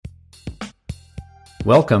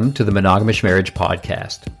Welcome to the Monogamous Marriage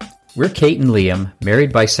Podcast. We're Kate and Liam,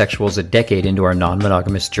 married bisexuals a decade into our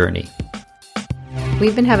non-monogamous journey.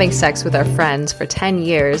 We've been having sex with our friends for 10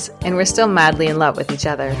 years, and we're still madly in love with each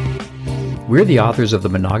other. We're the authors of the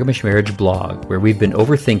Monogamous Marriage blog, where we've been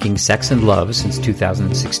overthinking sex and love since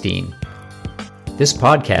 2016. This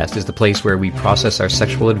podcast is the place where we process our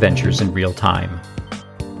sexual adventures in real time.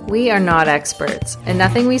 We are not experts, and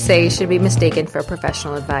nothing we say should be mistaken for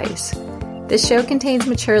professional advice. This show contains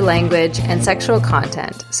mature language and sexual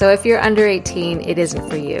content, so if you're under 18, it isn't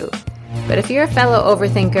for you. But if you're a fellow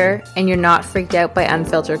overthinker and you're not freaked out by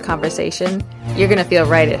unfiltered conversation, you're going to feel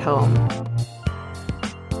right at home.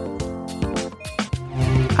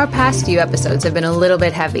 Our past few episodes have been a little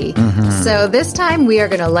bit heavy, so this time we are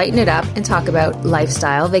going to lighten it up and talk about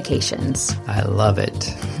lifestyle vacations. I love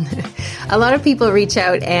it. A lot of people reach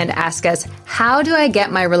out and ask us, how do I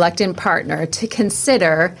get my reluctant partner to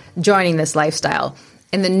consider joining this lifestyle?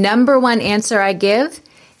 And the number one answer I give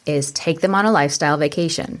is take them on a lifestyle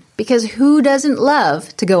vacation. Because who doesn't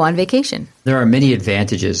love to go on vacation? There are many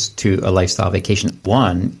advantages to a lifestyle vacation.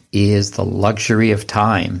 One is the luxury of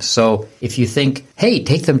time. So if you think, hey,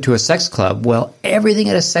 take them to a sex club, well, everything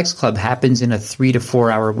at a sex club happens in a 3 to 4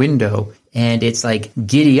 hour window. And it's like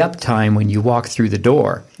giddy up time when you walk through the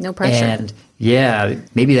door. No pressure. And yeah,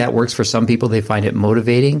 maybe that works for some people. They find it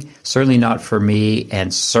motivating. Certainly not for me,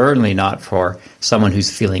 and certainly not for someone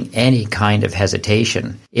who's feeling any kind of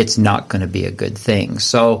hesitation. It's not going to be a good thing.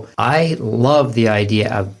 So I love the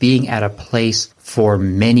idea of being at a place for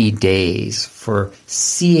many days, for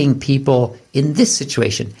seeing people in this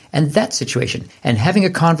situation and that situation, and having a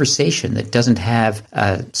conversation that doesn't have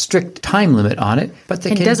a strict time limit on it, but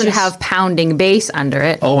that doesn't have pounding bass under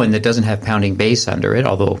it. Oh, and that doesn't have pounding bass under it,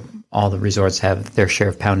 although all the resorts have their share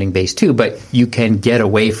of pounding bass too, but you can get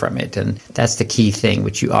away from it, and that's the key thing,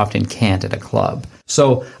 which you often can't at a club.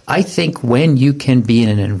 So I think when you can be in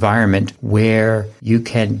an environment where you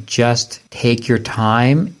can just take your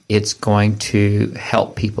time, it's going to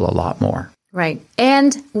help people a lot more. Right.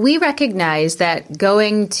 And we recognize that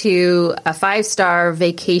going to a 5-star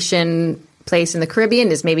vacation place in the Caribbean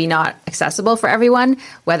is maybe not accessible for everyone,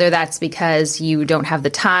 whether that's because you don't have the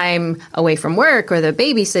time away from work or the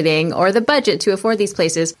babysitting or the budget to afford these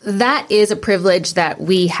places. That is a privilege that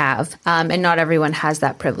we have, and not everyone has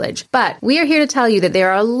that privilege. But we are here to tell you that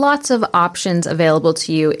there are lots of options available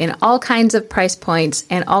to you in all kinds of price points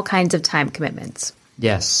and all kinds of time commitments.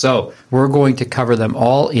 Yes, so we're going to cover them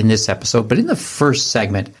all in this episode, but in the first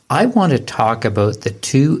segment, I want to talk about the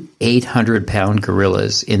two 800-pound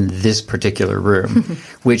gorillas in this particular room,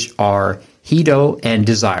 which are Hedo and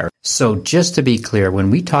Desire. So just to be clear, when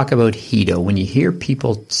we talk about Hedo, when you hear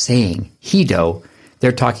people saying Hedo,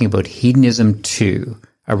 they're talking about Hedonism 2,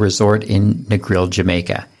 a resort in Negril,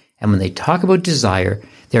 Jamaica. And when they talk about Desire,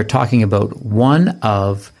 they're talking about one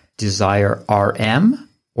of Desire RM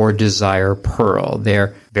or Desire Pearl.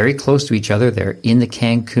 They're very close to each other. They're in the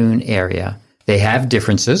Cancun area. They have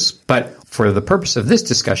differences, but for the purpose of this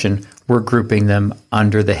discussion, we're grouping them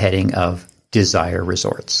under the heading of Desire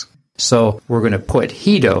Resorts. So we're going to put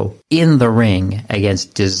Hedo in the ring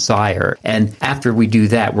against Desire. And after we do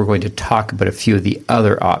that, we're going to talk about a few of the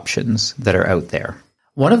other options that are out there.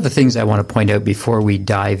 One of the things I want to point out before we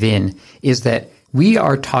dive in is that we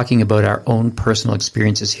are talking about our own personal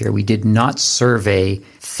experiences here. We did not survey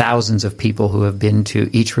thousands of people who have been to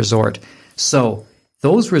each resort. So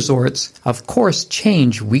those resorts, of course,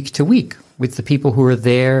 change week to week with the people who are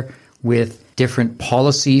there, with different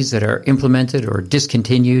policies that are implemented or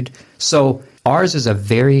discontinued. So ours is a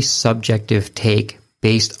very subjective take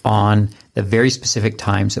based on the very specific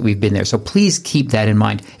times that we've been there. So please keep that in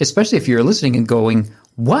mind, especially if you're listening and going,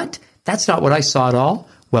 what? That's not what I saw at all.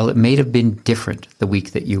 Well, it may have been different the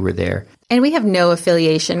week that you were there. And we have no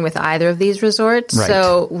affiliation with either of these resorts, right.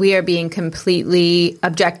 So we are being completely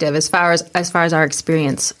objective as far as our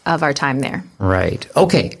experience of our time there. Right.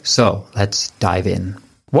 Okay, so let's dive in.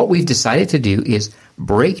 What we've decided to do is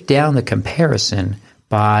break down the comparison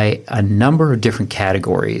by a number of different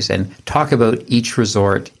categories and talk about each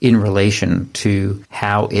resort in relation to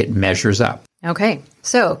how it measures up. Okay,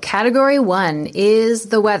 so category 1 is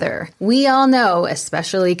the weather. We all know,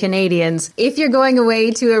 especially Canadians, if you're going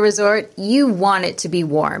away to a resort, you want it to be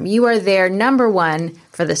warm. You are there, number one,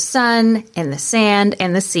 for the sun and the sand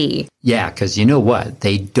and the sea. Yeah, because you know what?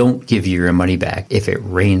 They don't give you your money back if it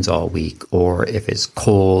rains all week or if it's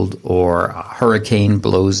cold or a hurricane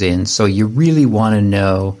blows in. So you really want to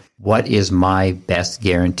know what is my best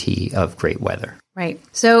guarantee of great weather. Right.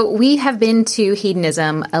 So we have been to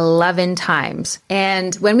Hedonism 11 times.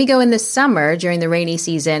 And when we go in the summer during the rainy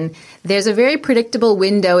season, there's a very predictable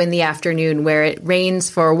window in the afternoon where it rains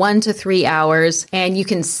for 1 to 3 hours. And you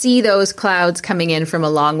can see those clouds coming in from a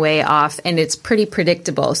long way off. And it's pretty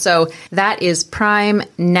predictable. So that is prime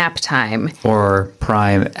nap time. Or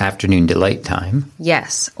prime afternoon delight time.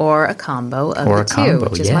 Yes. Or a combo of the two,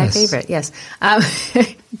 which is my favorite. Yes.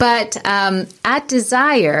 But at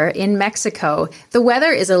Desire in Mexico, the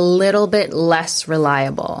weather is a little bit less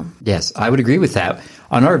reliable. Yes, I would agree with that.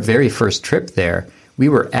 On our very first trip there, we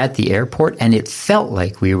were at the airport and it felt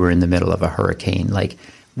like we were in the middle of a hurricane. Like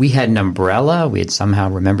we had an umbrella. We had somehow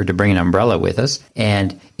remembered to bring an umbrella with us,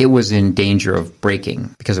 and it was in danger of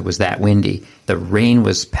breaking because it was that windy. The rain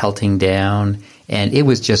was pelting down, and it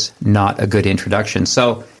was just not a good introduction.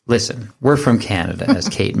 So listen, we're from Canada, as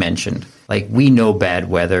Kate mentioned. Like, we know bad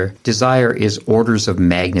weather. Desire is orders of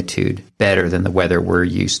magnitude better than the weather we're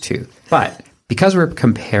used to. But because we're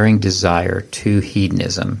comparing Desire to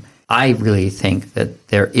Hedonism, I really think that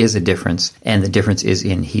there is a difference, and the difference is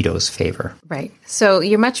in Hedo's favor. Right. So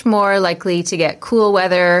you're much more likely to get cool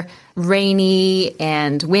weather, rainy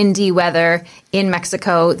and windy weather in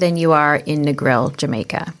Mexico than you are in Negril,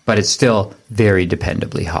 Jamaica. But it's still very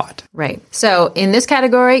dependably hot. Right. So in this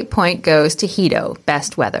category, point goes to Hedo,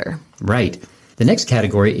 best weather. Right. The next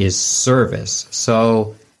category is service.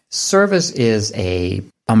 So service is a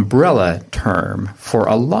umbrella term for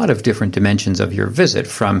a lot of different dimensions of your visit,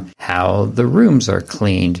 from how the rooms are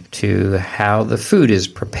cleaned to how the food is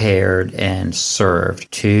prepared and served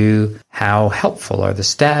to how helpful are the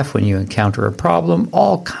staff when you encounter a problem,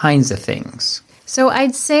 all kinds of things. So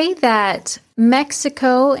I'd say that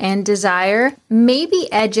Mexico and Desire maybe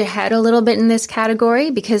edge ahead a little bit in this category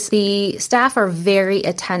because the staff are very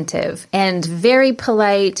attentive and very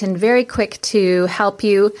polite and very quick to help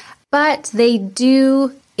you, but they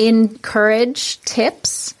do encourage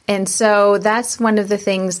tips. And so that's one of the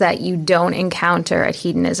things that you don't encounter at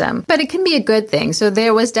Hedonism. But it can be a good thing. So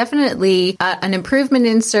there was definitely an improvement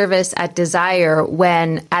in service at Desire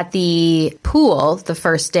when at the pool the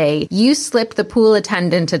first day, you slipped the pool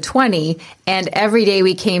attendant a 20, and every day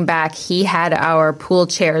we came back, he had our pool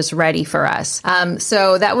chairs ready for us.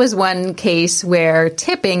 So that was one case where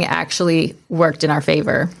tipping actually worked in our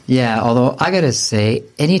favor. Yeah, although I gotta say,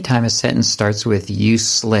 anytime a sentence starts with "you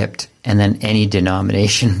slipped" and then any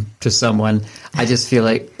denomination to someone, I just feel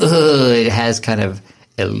like, it has kind of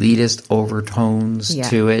elitist overtones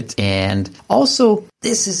to it. And also,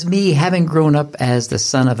 this is me having grown up as the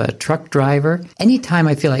son of a truck driver. Anytime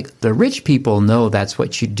I feel like the rich people know that's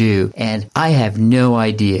what you do, and I have no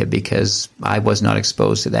idea because I was not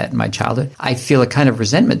exposed to that in my childhood, I feel a kind of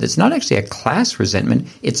resentment that's not actually a class resentment.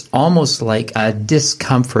 It's almost like a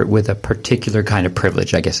discomfort with a particular kind of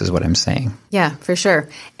privilege, I guess is what I'm saying. Yeah, for sure.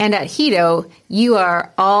 And at Hedo, you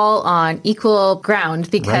are all on equal ground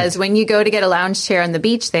because when you go to get a lounge chair on the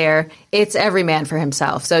beach there, it's every man for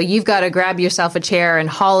himself. So you've got to grab yourself a chair and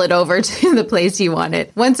haul it over to the place you want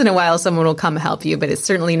it. Once in a while, someone will come help you, but it's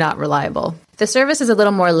certainly not reliable. The service is a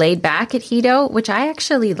little more laid back at Hedo, which I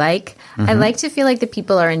actually like. I like to feel like the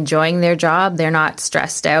people are enjoying their job. They're not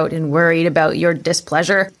stressed out and worried about your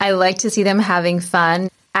displeasure. I like to see them having fun.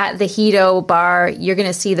 At the Hedo bar, you're going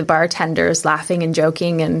to see the bartenders laughing and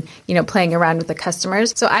joking and, playing around with the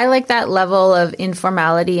customers. So I like that level of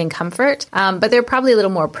informality and comfort, but they're probably a little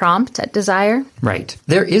more prompt at Desire. Right.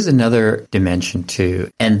 There is another dimension too,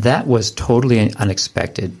 and that was totally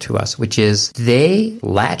unexpected to us, which is they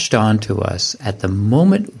latched on to us at the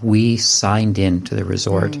moment we signed in to the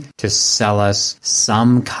resort to sell us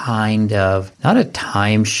some kind of, not a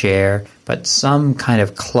timeshare, but some kind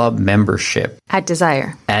of club membership. At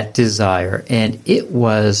Desire. At Desire. And it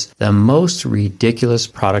was the most ridiculous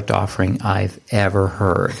product offering I've ever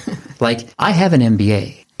heard. Like, I have an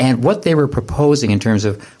MBA. And what they were proposing in terms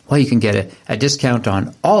of, well, you can get a discount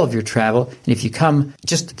on all of your travel. And if you come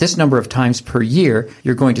just this number of times per year,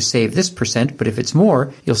 you're going to save this percent. But if it's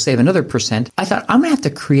more, you'll save another percent. I thought, I'm going to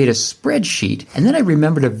have to create a spreadsheet. And then I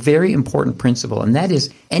remembered a very important principle. And that is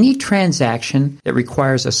any transaction that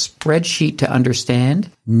requires a spreadsheet to understand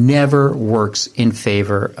never works in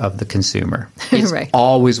favor of the consumer. It's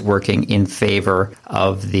always working in favor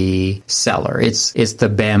of the seller. It's the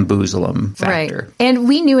bamboozle factor. Right. And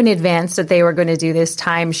we knew in advance that they were going to do this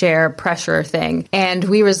timeshare pressure thing. And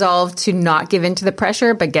we resolved to not give in to the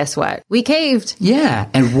pressure. But guess what? We caved. Yeah.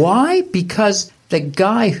 And why? Because the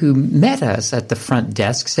guy who met us at the front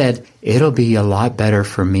desk said, it'll be a lot better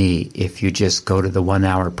for me if you just go to the 1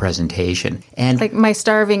 hour presentation. And like, my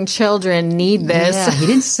starving children need this. Yeah, he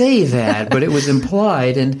didn't say that, but it was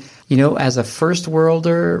implied. And as a first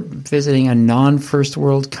worlder visiting a non-first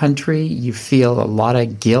world country, you feel a lot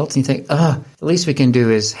of guilt. And you think, the least we can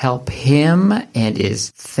do is help him and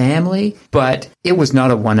his family. But it was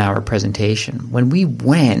not a 1-hour presentation. When we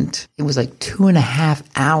went, it was like 2.5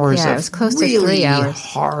 hours Yeah, it was close to really 3 hours.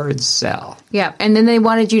 hard sell. Yeah, and then they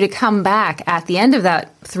wanted you to come back at the end of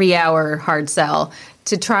that 3-hour hard sell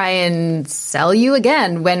to try and sell you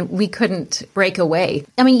again when we couldn't break away.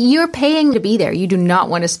 I mean, you're paying to be there. You do not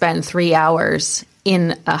want to spend 3 hours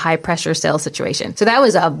in a high-pressure sales situation. So that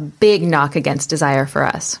was a big knock against Desire for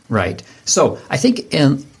us. Right. So I think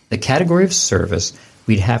in the category of service,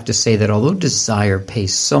 we'd have to say that although Desire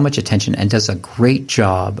pays so much attention and does a great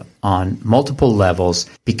job on multiple levels,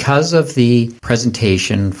 because of the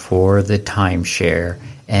presentation for the timeshare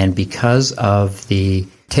and because of the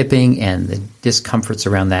tipping and the discomforts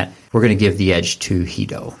around that, we're going to give the edge to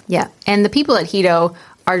Hedo. Yeah, and the people at Hedo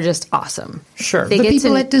are just awesome. Sure. They the get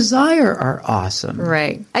people to- at Desire are awesome.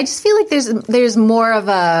 Right. I just feel like there's more of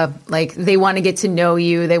a, like, they want to get to know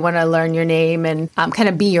you, they want to learn your name and kind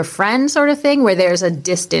of be your friend sort of thing, where there's a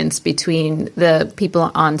distance between the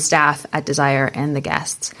people on staff at Desire and the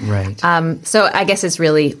guests. Right. So I guess it's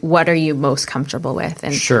really, what are you most comfortable with?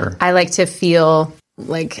 And Sure. I like to feel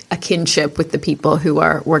like a kinship with the people who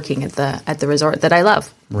are working at the resort that I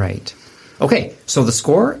love. Right. Okay, so the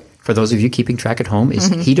score, for those of you keeping track at home, is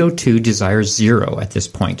Hedo 2, Desire 0 at this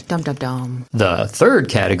point. Dum dum dum. The third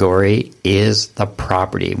category is the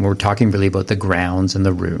property. We're talking really about the grounds and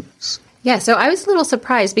the rooms. Yeah, so I was a little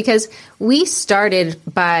surprised because we started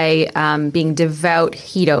by being devout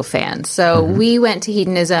Hedo fans. So we went to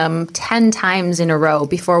Hedonism 10 times in a row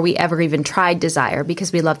before we ever even tried Desire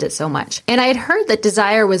because we loved it so much. And I had heard that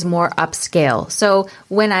Desire was more upscale. So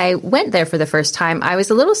when I went there for the first time, I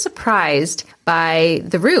was a little surprised by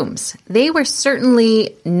the rooms. They were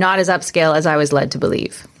certainly not as upscale as I was led to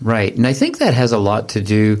believe. Right, and I think that has a lot to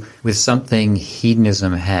do with something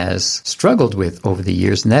hedonism has struggled with over the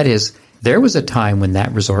years, and that is there was a time when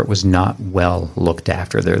that resort was not well looked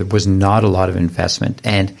after. There was not a lot of investment,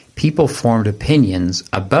 and people formed opinions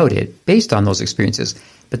about it based on those experiences.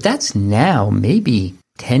 But that's now maybe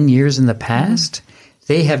 10 years in the past.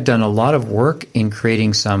 They have done a lot of work in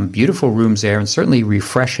creating some beautiful rooms there and certainly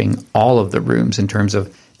refreshing all of the rooms in terms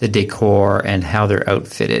of the decor and how they're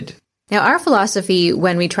outfitted. Now, our philosophy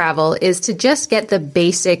when we travel is to just get the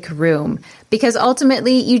basic room because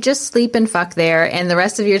ultimately you just sleep and fuck there and the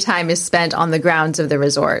rest of your time is spent on the grounds of the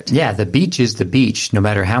resort. Yeah, the beach is the beach, no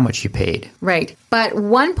matter how much you paid. Right. But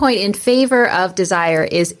one point in favor of Desire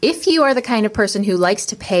is if you are the kind of person who likes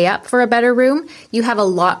to pay up for a better room, you have a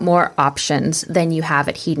lot more options than you have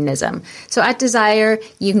at Hedonism. So at Desire,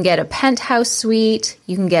 you can get a penthouse suite,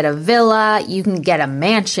 you can get a villa, you can get a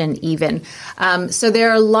mansion even. So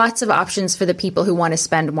there are lots of options for the people who want to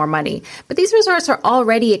spend more money. But these resorts are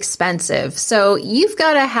already expensive, so you've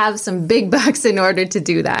got to have some big bucks in order to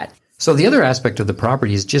do that. So the other aspect of the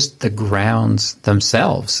property is just the grounds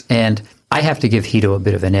themselves. And I have to give Hedo a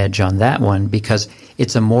bit of an edge on that one because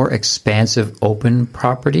it's a more expansive, open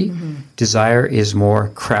property. Desire is more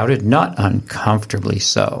crowded, not uncomfortably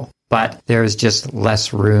so. But there's just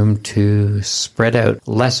less room to spread out,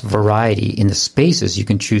 less variety in the spaces you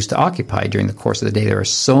can choose to occupy during the course of the day. There are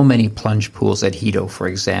so many plunge pools at Hedo, for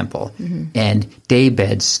example, and day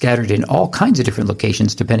beds scattered in all kinds of different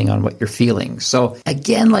locations depending on what you're feeling. So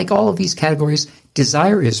again, like all of these categories,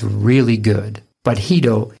 Desire is really good, but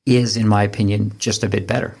Hedo is, in my opinion, just a bit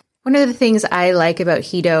better. One of the things I like about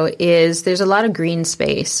Hedo is there's a lot of green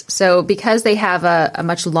space. So because they have a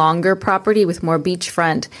much longer property with more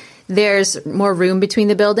beachfront, there's more room between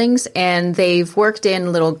the buildings and they've worked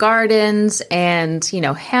in little gardens and,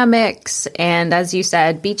 hammocks and, as you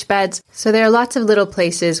said, beach beds. So there are lots of little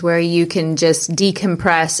places where you can just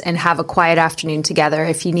decompress and have a quiet afternoon together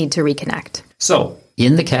if you need to reconnect. So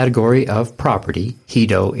in the category of property,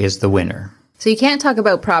 Hedo is the winner. So you can't talk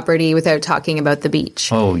about property without talking about the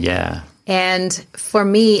beach. Oh, yeah. And for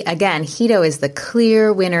me, again, Hedo is the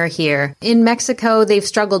clear winner here. In Mexico, they've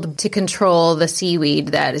struggled to control the seaweed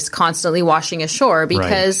that is constantly washing ashore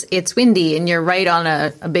because it's windy and you're right on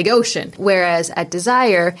a big ocean. Whereas at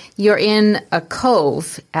Desire, you're in a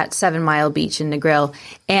cove at 7 Mile Beach in Negril,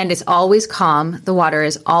 and it's always calm. The water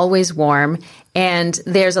is always warm. And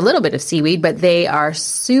there's a little bit of seaweed, but they are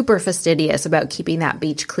super fastidious about keeping that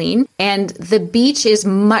beach clean. And the beach is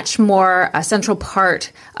much more a central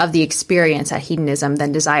part of the experience at Hedonism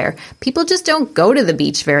than Desire. People just don't go to the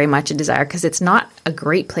beach very much at Desire because it's not a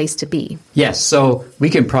great place to be. Yes, so we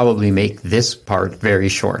can probably make this part very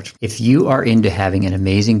short. If you are into having an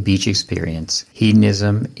amazing beach experience,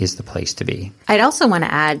 Hedonism is the place to be. I'd also want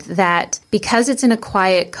to add that because it's in a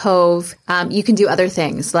quiet cove, you can do other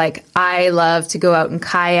things. Like I love to go out and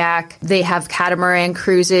kayak. They have catamaran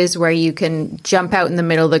cruises where you can jump out in the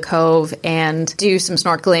middle of the cove and do some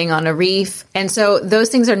snorkeling on a reef. And so those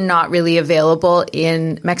things are not really available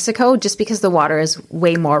in Mexico just because the water is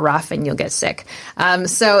way more rough and you'll get sick.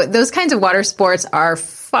 So those kinds of water sports are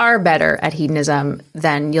far better at Hedonism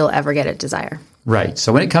than you'll ever get at Desire. Right.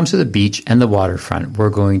 So when it comes to the beach and the waterfront, we're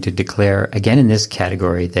going to declare, again in this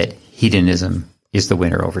category, that Hedonism is the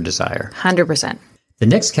winner over Desire. 100%. The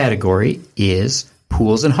next category is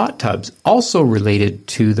pools and hot tubs, also related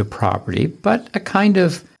to the property, but a kind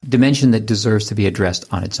of dimension that deserves to be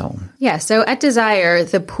addressed on its own. Yeah, so at Desire,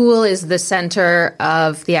 the pool is the center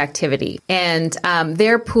of the activity. And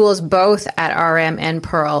their pools, both at RM and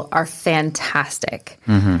Pearl, are fantastic.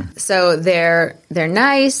 Mm-hmm. So they're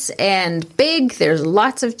nice and big. There's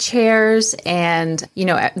lots of chairs and,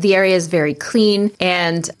 the area is very clean.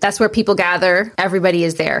 And that's where people gather. Everybody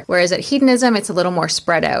is there. Whereas at Hedonism, it's a little more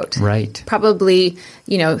spread out. Right. Probably,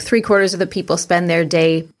 3/4 of the people spend their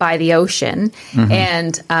day by the ocean. Mm-hmm.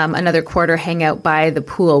 And another quarter hang out by the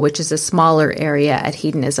pool, which is a smaller area at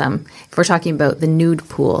Hedonism. If we're talking about the nude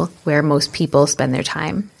pool, where most people spend their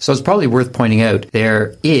time. So it's probably worth pointing out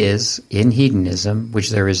there is, in Hedonism,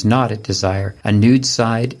 which there is not at Desire, a nude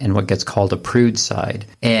side and what gets called a prude side.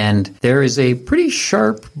 And there is a pretty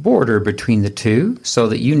sharp border between the two so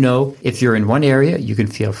that if you're in one area, you can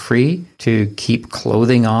feel free to keep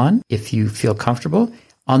clothing on if you feel comfortable.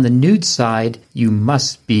 On the nude side, you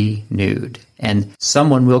must be nude. And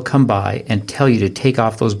someone will come by and tell you to take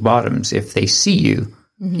off those bottoms if they see you,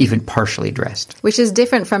 even partially dressed. Which is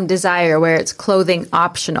different from Desire, where it's clothing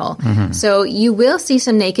optional. Mm-hmm. So you will see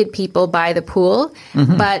some naked people by the pool,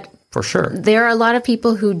 but for sure, there are a lot of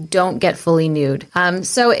people who don't get fully nude.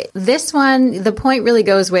 So this one, the point really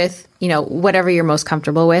goes with, whatever you're most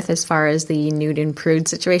comfortable with as far as the nude and prude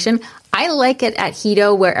situation. I like it at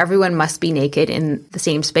Hedo where everyone must be naked in the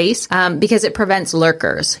same space because it prevents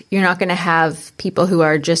lurkers. You're not going to have people who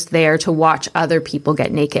are just there to watch other people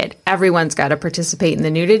get naked. Everyone's got to participate in the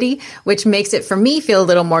nudity, which makes it, for me, feel a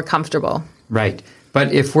little more comfortable. Right.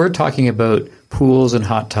 But if we're talking about pools and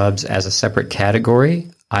hot tubs as a separate category,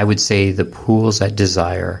 I would say the pools at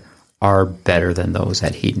Desire are better than those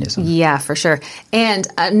at Hedonism. Yeah, for sure. And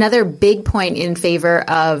another big point in favor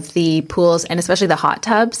of the pools, and especially the hot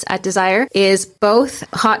tubs at Desire, is both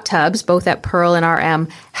hot tubs, both at Pearl and RM,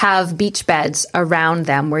 have beach beds around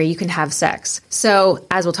them where you can have sex. So,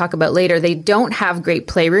 as we'll talk about later, they don't have great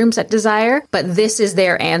playrooms at Desire, but this is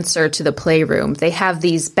their answer to the playroom. They have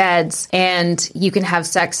these beds, and you can have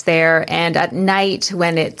sex there. And at night,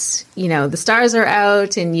 when it's, the stars are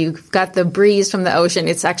out and you've got the breeze from the ocean,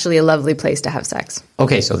 it's actually a lovely place to have sex.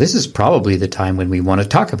 Okay, so this is probably the time when we want to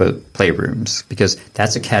talk about playrooms, because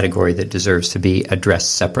that's a category that deserves to be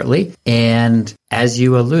addressed separately. And as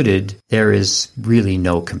you alluded, there is really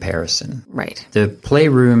no comparison. Right. The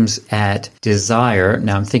playrooms at Desire,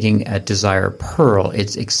 now I'm thinking at Desire Pearl,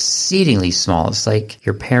 it's exceedingly small. It's like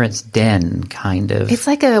your parents' den, kind of. It's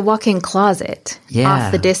like a walk-in closet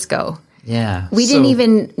off the disco. Yeah. We didn't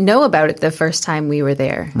even know about it the first time we were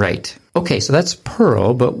there. Right. Okay, so that's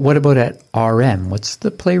Pearl, but what about at RM? What's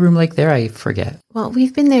the playroom like there? I forget. Well,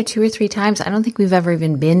 we've been there 2 or 3 times. I don't think we've ever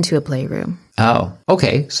even been to a playroom. Oh,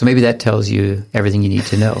 okay. So maybe that tells you everything you need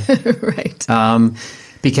to know. Right.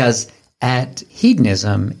 Because at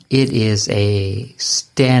Hedonism, it is a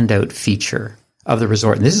standout feature of the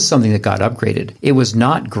resort. And this is something that got upgraded. It was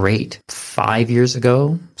not great 5 years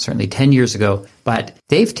ago, certainly 10 years ago, but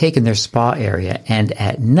they've taken their spa area and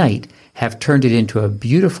at night have turned it into a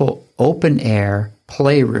beautiful open-air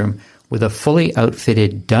playroom with a fully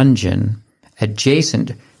outfitted dungeon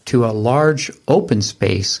adjacent to a large open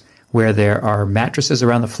space where there are mattresses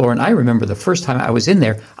around the floor. And I remember the first time I was in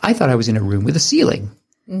there, I thought I was in a room with a ceiling.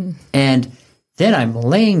 Mm. And then I'm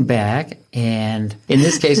laying back, and in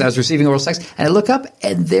this case, I was receiving oral sex, and I look up,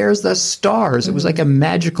 and there's the stars. It was like a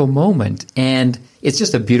magical moment. And it's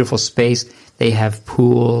just a beautiful space. They have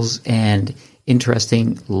pools and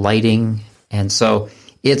interesting lighting. And so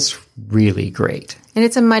It's really great. And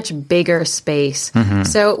it's a much bigger space.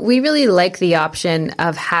 So we really like the option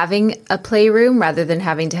of having a playroom rather than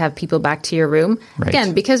having to have people back to your room. Right.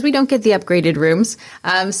 Again, because we don't get the upgraded rooms.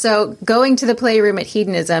 So going to the playroom at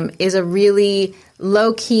Hedonism is a really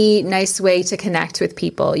low-key, nice way to connect with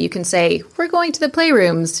people. You can say, we're going to the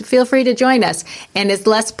playrooms. Feel free to join us. And it's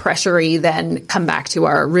less pressury than come back to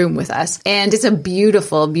our room with us. And it's a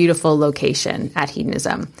beautiful, beautiful location at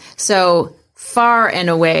Hedonism. So far and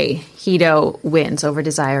away, Hedo wins over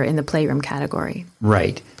Desire in the playroom category.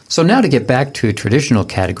 Right. So now to get back to traditional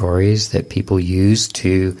categories that people use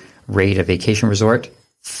to rate a vacation resort,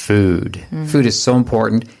 food. Food is so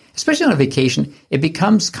important, especially on a vacation. It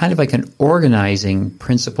becomes kind of like an organizing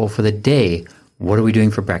principle for the day. What are we doing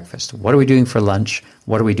for breakfast? What are we doing for lunch?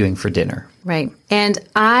 What are we doing for dinner? Right. And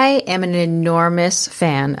I am an enormous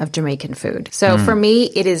fan of Jamaican food. So for me,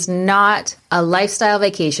 it is not a lifestyle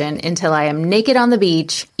vacation until I am naked on the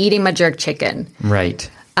beach eating my jerk chicken. Right.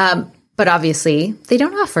 But obviously, they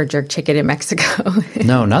don't offer jerk chicken in Mexico.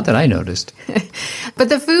 No, not that I noticed. But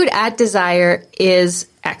the food at Desire is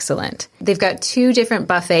excellent. They've got 2 different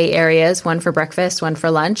buffet areas, one for breakfast, one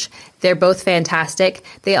for lunch. They're both fantastic.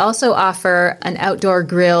 They also offer an outdoor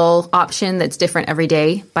grill option that's different every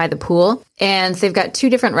day by the pool. And they've got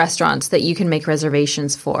 2 different restaurants that you can make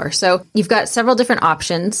reservations for. So you've got several different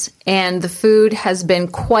options, and the food has been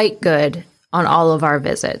quite good on all of our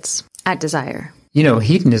visits at Desire. You know,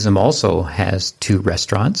 Hedonism also has 2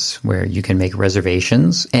 restaurants where you can make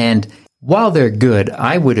reservations. And while they're good,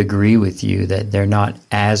 I would agree with you that they're not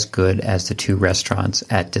as good as the 2 restaurants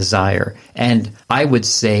at Desire. And I would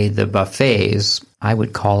say the buffets, I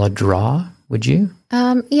would call a draw. Would you?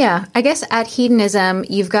 Yeah, I guess at Hedonism,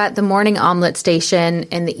 you've got the morning omelet station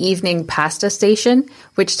and the evening pasta station,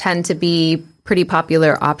 which tend to be pretty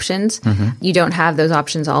popular options. You don't have those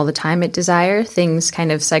options all the time at Desire. Things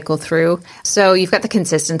kind of cycle through. So you've got the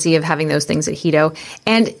consistency of having those things at Hedo.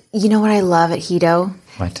 And you know what I love at Hedo?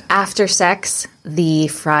 What? After sex, the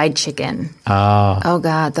fried chicken. Oh,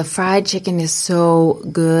 God. The fried chicken is so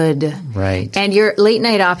good. Right. And your late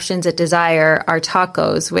night options at Desire are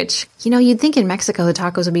tacos, which, you know, you'd think in Mexico the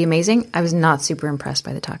tacos would be amazing. I was not super impressed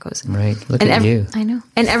by the tacos. Right. Look at you. I know.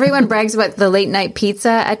 And everyone brags about the late night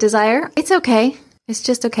pizza at Desire. It's okay. It's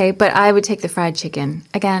just okay. But I would take the fried chicken.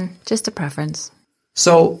 Again, just a preference.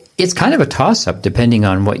 So it's kind of a toss-up depending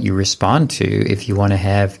on what you respond to. If you want to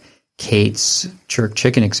have Kate's jerk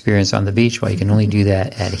chicken experience on the beach, well, you can only do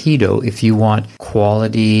that at Hedo. If you want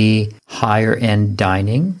quality, higher-end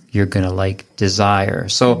dining, you're going to like Desire.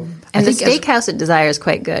 So And the steakhouse at Desire is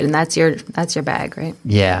quite good, and that's your bag, right?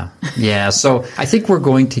 Yeah. So I think we're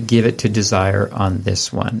going to give it to Desire on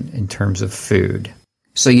this one in terms of food.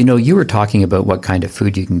 So, you know, you were talking about what kind of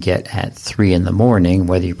food you can get at 3 in the morning,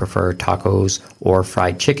 whether you prefer tacos or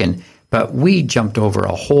fried chicken. But we jumped over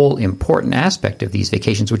a whole important aspect of these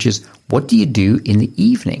vacations, which is what do you do in the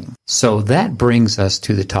evening? So that brings us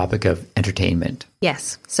to the topic of entertainment.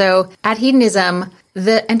 Yes. So at Hedonism,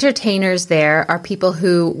 the entertainers there are people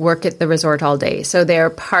who work at the resort all day. So they're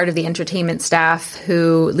part of the entertainment staff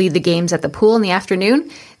who lead the games at the pool in the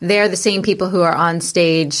afternoon. They're the same people who are on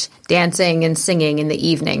stage dancing and singing in the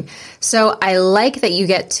evening. So I like that you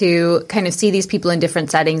get to kind of see these people in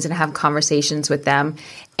different settings and have conversations with them.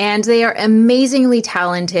 And they are amazingly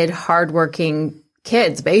talented, hardworking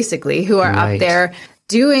kids, basically, who are up there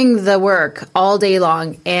doing the work all day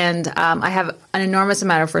long. And I have an enormous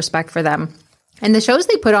amount of respect for them. And the shows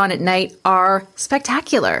they put on at night are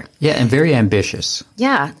spectacular. Yeah, and very ambitious.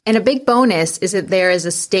 Yeah. And a big bonus is that there is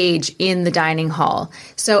a stage in the dining hall.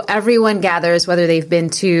 So everyone gathers, whether they've been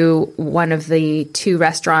to one of the 2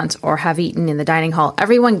 restaurants or have eaten in the dining hall,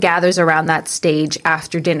 everyone gathers around that stage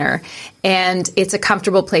after dinner. And it's a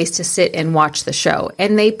comfortable place to sit and watch the show.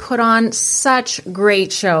 And they put on such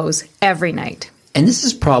great shows every night. And this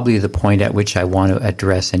is probably the point at which I want to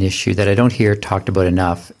address an issue that I don't hear talked about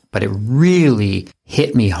enough, but it really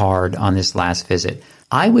hit me hard on this last visit.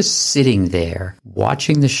 I was sitting there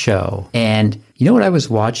watching the show, and you know what I was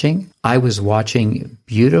watching? I was watching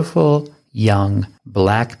beautiful, young,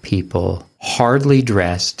 black people, hardly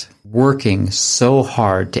dressed, working so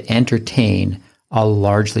hard to entertain a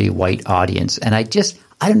largely white audience. And I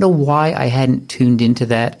don't know why I hadn't tuned into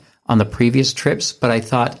that on the previous trips, but I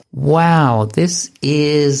thought, wow, this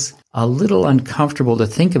is a little uncomfortable to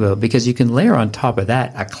think about because you can layer on top of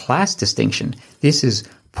that a class distinction. This is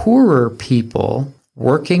poorer people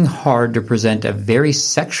working hard to present a very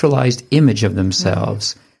sexualized image of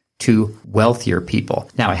themselves to wealthier people.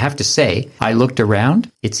 Now, I have to say, I looked around,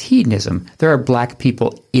 it's hedonism. There are black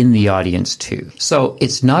people in the audience too. So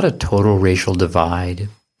it's not a total racial divide,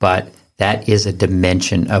 but that is a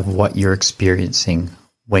dimension of what you're experiencing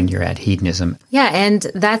when you're at hedonism. Yeah, and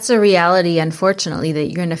that's a reality, unfortunately, that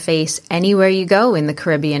you're going to face anywhere you go in the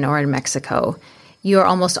Caribbean or in Mexico. You're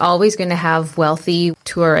almost always going to have wealthy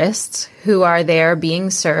tourists who are there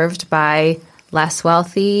being served by less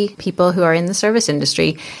wealthy people who are in the service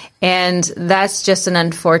industry. And that's just an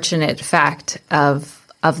unfortunate fact of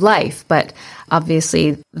life. But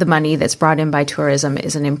obviously, the money that's brought in by tourism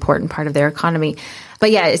is an important part of their economy.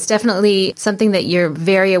 But yeah, it's definitely something that you're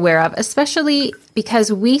very aware of, especially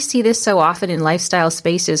because we see this so often in lifestyle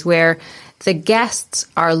spaces where the guests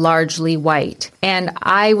are largely white. And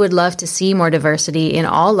I would love to see more diversity in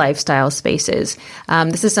all lifestyle spaces.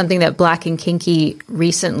 This is something that Black and Kinky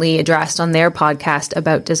recently addressed on their podcast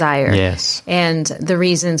about desire. Yes. And the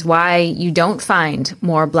reasons why you don't find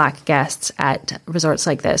more Black guests at resorts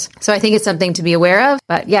like this. So I think it's something to be aware of.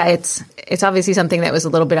 But yeah, it's obviously something that was a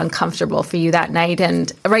little bit uncomfortable for you that night,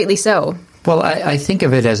 and rightly so. Well, I think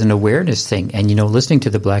of it as an awareness thing. And, listening to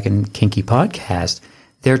the Black and Kinky podcast,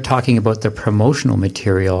 they're talking about the promotional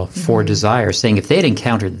material for Desire, saying if they'd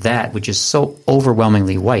encountered that, which is so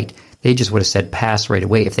overwhelmingly white, they just would have said pass right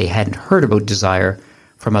away if they hadn't heard about Desire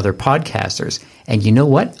from other podcasters. And you know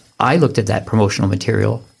what? I looked at that promotional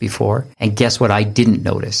material before, and guess what? I didn't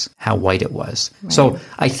notice how white it was. Right. So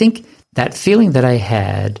I think that feeling that I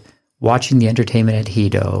had watching the entertainment at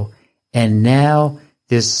Hedo, and now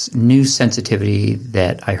this new sensitivity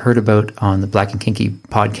that I heard about on the Black and Kinky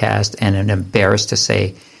podcast, and I'm embarrassed to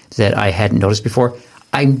say that I hadn't noticed before.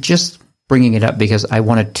 I'm just bringing it up because I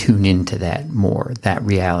want to tune into that more, that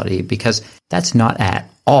reality, because that's not at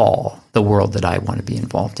all the world that I want to be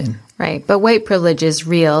involved in. Right. But white privilege is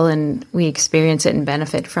real, and we experience it and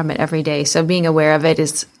benefit from it every day. So being aware of it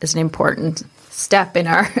is an important step in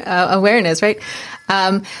our awareness, right?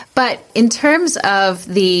 But in terms of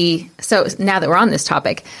so now that we're on this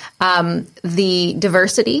topic, the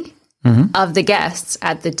diversity of the guests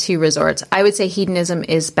at the two resorts, I would say hedonism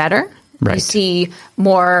is better. Right. You see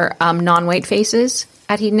more non-white faces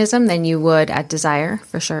at hedonism than you would at Desire,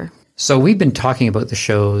 for sure. So we've been talking about the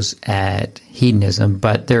shows at hedonism,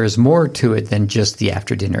 but there's more to it than just the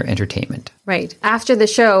after-dinner entertainment. Right. After the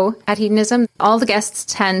show at hedonism, all the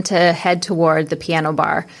guests tend to head toward the piano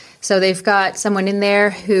bar. So they've got someone in there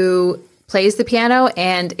who plays the piano,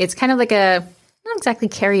 and it's kind of like not exactly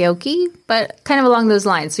karaoke, but kind of along those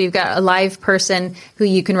lines. So you've got a live person who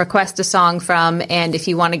you can request a song from, and if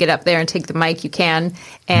you want to get up there and take the mic, you can,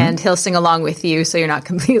 and he'll sing along with you so you're not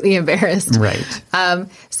completely embarrassed. Right.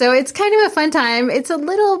 So it's kind of a fun time. It's a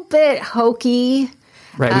little bit hokey.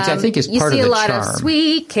 Right, which I think is part of the charm. You see a lot of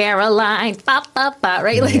Sweet Caroline, ba, ba, ba,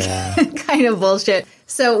 right? Like kind of bullshit.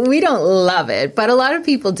 So we don't love it, but a lot of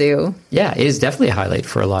people do. Yeah, it is definitely a highlight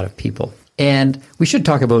for a lot of people. And we should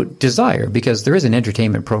talk about Desire, because there is an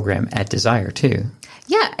entertainment program at Desire, too.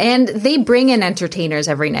 Yeah, and they bring in entertainers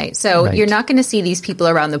every night. So You're not going to see these people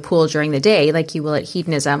around the pool during the day like you will at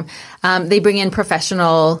hedonism. They bring in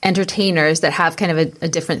professional entertainers that have kind of a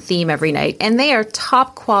different theme every night, and they are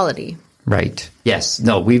top quality. Right. Yes.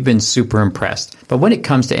 No, we've been super impressed. But when it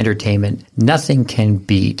comes to entertainment, nothing can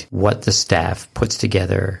beat what the staff puts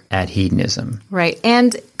together at hedonism. Right.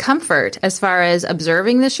 And comfort, as far as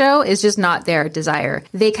observing the show, is just not there at Desire.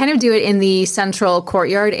 They kind of do it in the central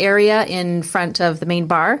courtyard area in front of the main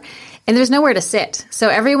bar. And there's nowhere to sit. So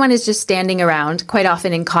everyone is just standing around, quite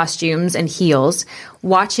often in costumes and heels,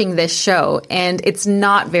 watching this show. And it's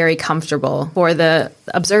not very comfortable for the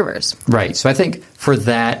observers. Right. So I think for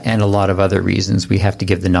that and a lot of other reasons, we have to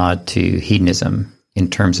give the nod to hedonism in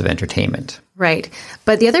terms of entertainment. Right.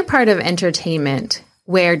 But the other part of entertainment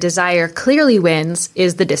where Desire clearly wins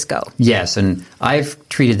is the disco. Yes. And I've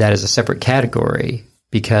treated that as a separate category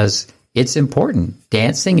because it's important.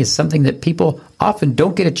 Dancing is something that people often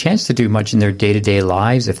don't get a chance to do much in their day-to-day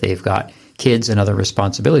lives if they've got kids and other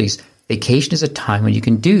responsibilities. Vacation is a time when you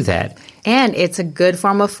can do that. And it's a good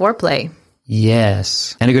form of foreplay.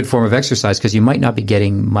 Yes. And a good form of exercise because you might not be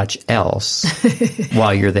getting much else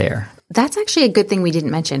while you're there. That's actually a good thing we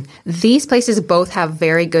didn't mention. These places both have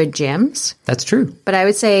very good gyms. That's true. But I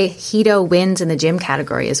would say Hedo wins in the gym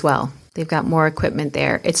category as well. They've got more equipment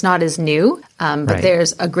there. It's not as new, but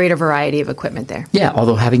there's a greater variety of equipment there. Yeah,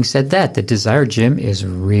 although having said that, the Desire Gym is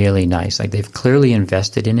really nice. Like they've clearly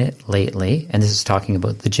invested in it lately. And this is talking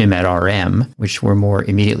about the gym at RM, which we're more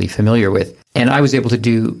immediately familiar with. And I was able to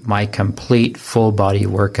do my complete full body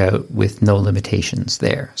workout with no limitations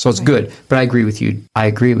there. So it's good. But I agree with you. I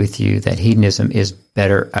agree with you that hedonism is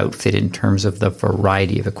better outfitted in terms of the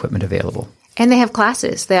variety of equipment available. And they have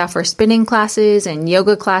classes. They offer spinning classes and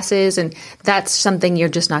yoga classes, and that's something you're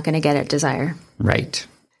just not going to get at Desire. Right.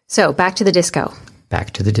 So back to the disco.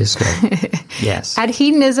 Back to the disco. Yes. At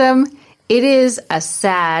Hedonism, it is a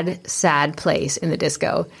sad, sad place in the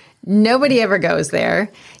disco. Nobody ever goes there.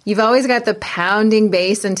 You've always got the pounding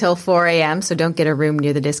bass until 4 a.m., so don't get a room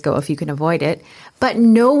near the disco if you can avoid it. But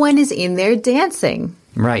no one is in there dancing.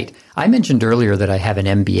 Right. I mentioned earlier that I have an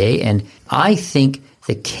MBA, and I think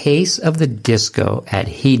the case of the disco at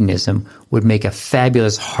Hedonism would make a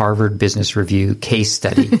fabulous Harvard Business Review case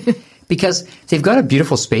study because they've got a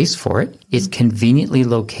beautiful space for it. It's conveniently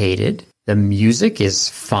located. The music is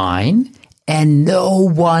fine. And no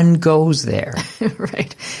one goes there.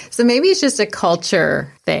 Right. So maybe it's just a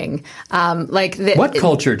culture thing. What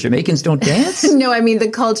culture? Jamaicans don't dance? No, I mean the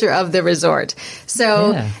culture of the resort.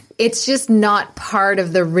 So it's just not part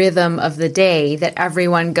of the rhythm of the day that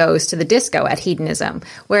everyone goes to the disco at Hedonism.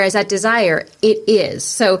 Whereas at Desire, it is.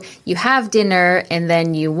 So you have dinner and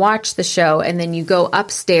then you watch the show and then you go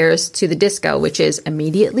upstairs to the disco, which is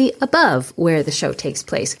immediately above where the show takes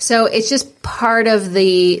place. So it's just part of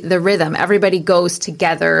the rhythm. Everybody goes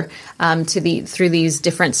together through these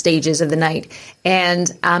different stages of the night.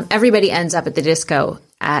 And everybody ends up at the disco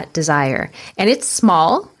at Desire. And it's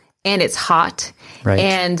small. And it's hot, right.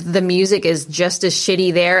 And the music is just as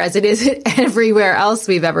shitty there as it is everywhere else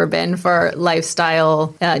we've ever been for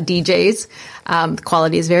lifestyle DJs. The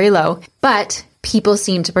quality is very low, but people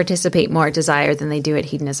seem to participate more at Desire than they do at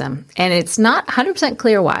Hedonism. And it's not 100%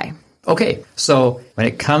 clear why. Okay, so when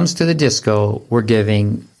it comes to the disco, we're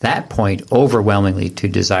giving that point overwhelmingly to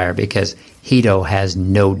Desire because Hedo has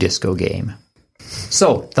no disco game.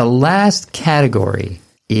 So the last category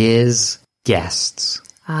is guests.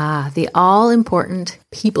 The all-important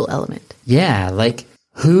people element. Yeah, like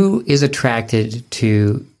who is attracted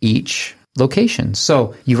to each location?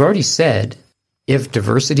 So you've already said if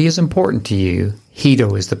diversity is important to you,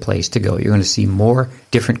 Hedo is the place to go. You're going to see more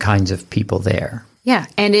different kinds of people there. Yeah,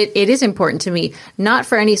 and it is important to me, not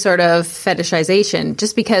for any sort of fetishization,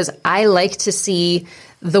 just because I like to see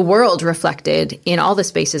the world reflected in all the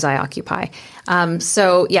spaces I occupy.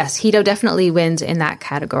 So yes, Hedo definitely wins in that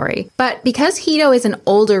category. But because Hedo is an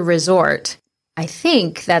older resort, I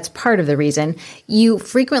think that's part of the reason, you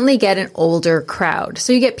frequently get an older crowd.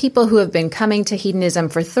 So you get people who have been coming to Hedonism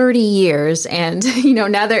for 30 years and,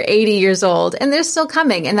 now they're 80 years old and they're still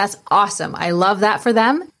coming. And that's awesome. I love that for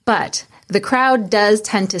them. But the crowd does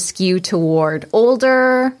tend to skew toward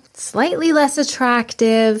older, slightly less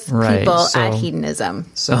attractive people at Hedonism.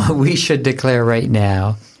 So we should declare right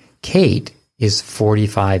now, Kate is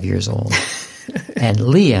 45 years old and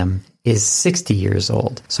Liam is 60 years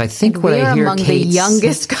old. So I think what I hear among the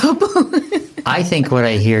youngest couple. I think what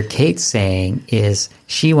I hear Kate saying is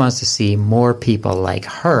she wants to see more people like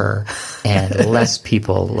her and less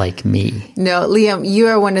people like me. No, Liam, you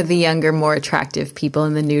are one of the younger, more attractive people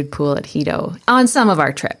in the nude pool at Hedo on some of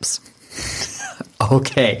our trips.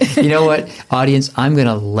 Okay. You know what, audience? I'm going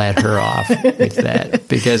to let her off with that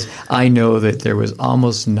because I know that there was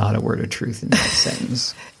almost not a word of truth in that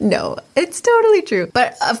sentence. No, it's totally true.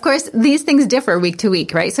 But of course, these things differ week to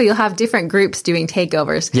week, right? So you'll have different groups doing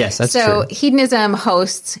takeovers. Yes, that's true. So Hedonism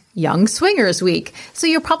hosts Young Swingers Week. So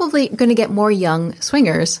you're probably going to get more young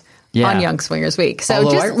swingers on Young Swingers Week. So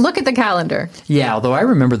look at the calendar. Yeah, although I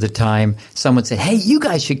remember the time someone said, hey, you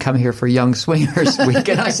guys should come here for Young Swingers Week.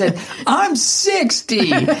 And I said, I'm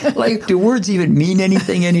 60. Like, do words even mean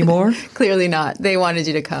anything anymore? Clearly not. They wanted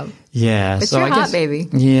you to come. Yeah. But you're hot, baby.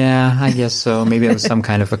 Yeah, I guess so. Maybe it was some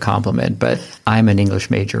kind of a compliment, but I'm an English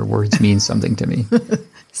major. Words mean something to me.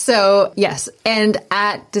 So, yes. And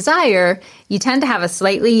at Desire, you tend to have a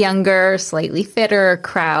slightly younger, slightly fitter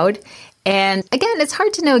crowd. And again, it's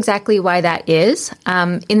hard to know exactly why that is.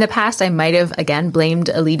 In the past, I might have, again, blamed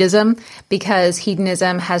elitism because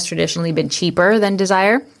Hedonism has traditionally been cheaper than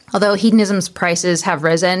Desire, although Hedonism's prices have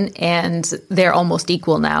risen and they're almost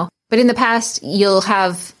equal now. But in the past, you'll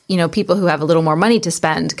have, people who have a little more money to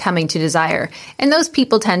spend coming to Desire. And those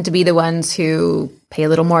people tend to be the ones who pay a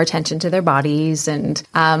little more attention to their bodies and,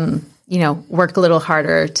 work a little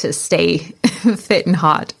harder to stay fit and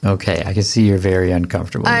hot. Okay, I can see you're very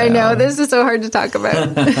uncomfortable now. I know, this is so hard to talk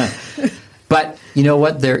about. But you know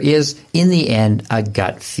what? There is, in the end, a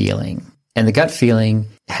gut feeling. And the gut feeling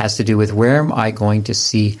has to do with where am I going to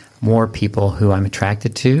see more people who I'm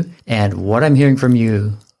attracted to? And what I'm hearing from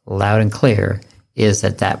you, loud and clear, is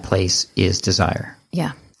that place is Desire.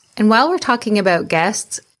 Yeah. And while we're talking about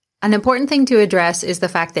guests, an important thing to address is the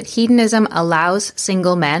fact that Hedonism allows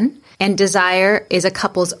single men and Desire is a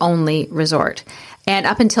couples-only resort. And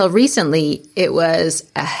up until recently, it was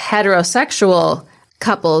a heterosexual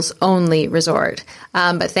couples-only resort.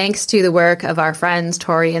 But thanks to the work of our friends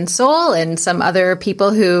Tori and Sol and some other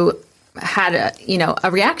people who had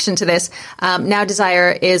a reaction to this. Now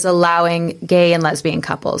Desire is allowing gay and lesbian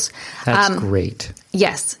couples. That's great.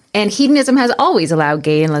 Yes. And Hedonism has always allowed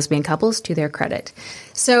gay and lesbian couples, to their credit.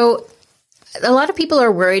 So a lot of people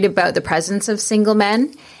are worried about the presence of single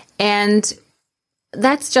men, and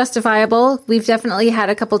that's justifiable. We've definitely had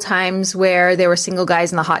a couple times where there were single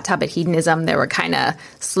guys in the hot tub at Hedonism that were kind of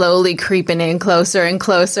slowly creeping in closer and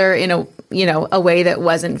closer in a way that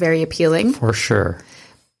wasn't very appealing. For sure.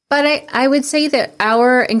 But I would say that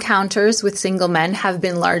our encounters with single men have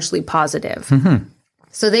been largely positive. Mm-hmm.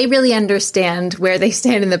 So they really understand where they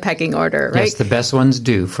stand in the pecking order, right? Yes, the best ones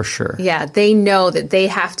do, for sure. Yeah, they know that they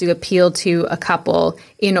have to appeal to a couple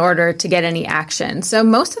in order to get any action. So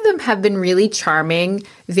most of them have been really charming,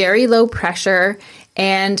 very low pressure,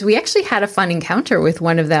 and we actually had a fun encounter with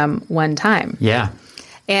one of them one time. Yeah.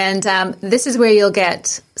 And this is where you'll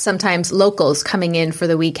get sometimes locals coming in for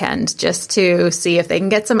the weekend just to see if they can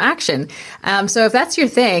get some action. So if that's your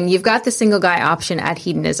thing, you've got the single guy option at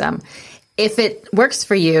Hedonism. If it works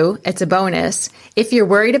for you, it's a bonus. If you're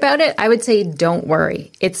worried about it, I would say don't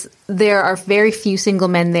worry. There are very few single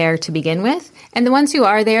men there to begin with, and the ones who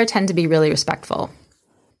are there tend to be really respectful.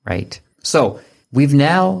 Right. So we've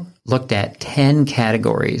now looked at 10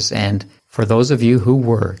 categories, and for those of you who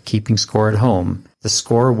were keeping score at home, the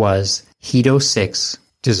score was Hedo 6,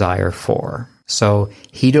 Desire 4. So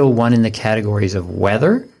Hedo won in the categories of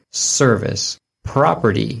weather, service,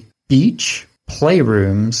 property, beach,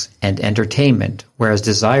 playrooms, and entertainment, whereas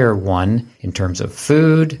Desire won in terms of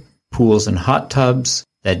food, pools and hot tubs,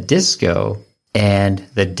 the disco, and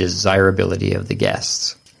the desirability of the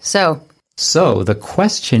guests. So the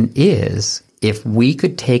question is, if we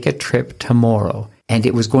could take a trip tomorrow and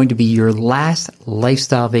it was going to be your last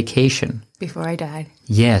lifestyle vacation. Before I died.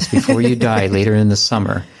 Yes, before you die later in the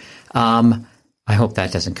summer. I hope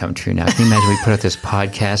that doesn't come true now. Can you imagine we put out this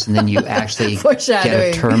podcast and then you actually get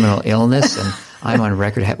a terminal illness and I'm on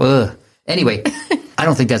record? Anyway, I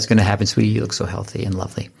don't think that's going to happen, sweetie. You look so healthy and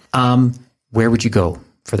lovely. Where would you go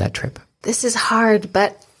for that trip? This is hard,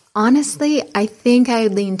 but honestly, I think I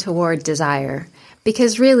lean toward Desire.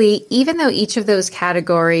 Because really, even though each of those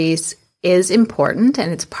categories is important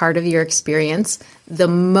and it's part of your experience, the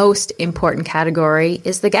most important category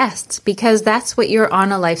is the guests, because that's what you're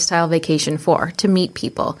on a lifestyle vacation for, to meet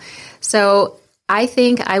people. So I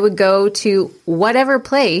think I would go to whatever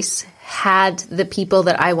place had the people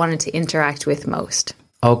that I wanted to interact with most.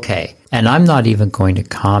 Okay. And I'm not even going to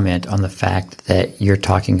comment on the fact that you're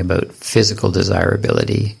talking about physical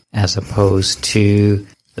desirability as opposed to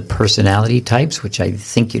the personality types, which I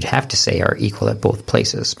think you'd have to say are equal at both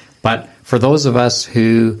places. But for those of us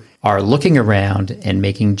who are looking around and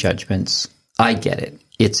making judgments, I get it.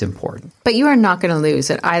 It's important. But you are not going to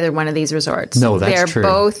lose at either one of these resorts. No, that's true.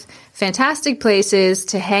 They're both fantastic places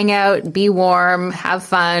to hang out, be warm, have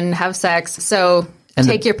fun, have sex. So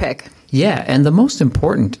take your pick. Yeah, and the most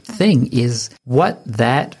important thing is what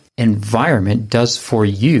that environment does for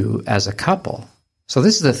you as a couple. So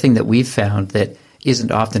this is the thing that we've found that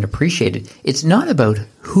isn't often appreciated. It's not about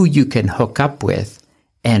who you can hook up with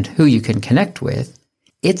and who you can connect with.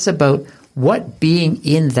 It's about what being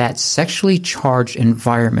in that sexually charged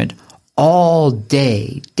environment all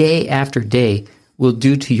day, day after day, will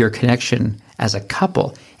do to your connection as a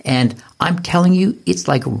couple. And I'm telling you, it's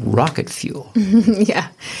like rocket fuel. Yeah.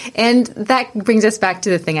 And that brings us back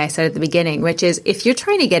to the thing I said at the beginning, which is if you're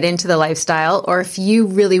trying to get into the lifestyle, or if you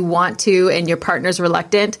really want to and your partner's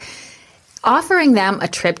reluctant, offering them a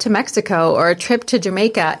trip to Mexico or a trip to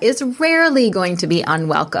Jamaica is rarely going to be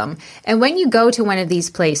unwelcome. And when you go to one of these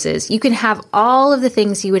places, you can have all of the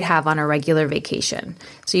things you would have on a regular vacation.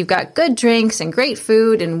 So you've got good drinks and great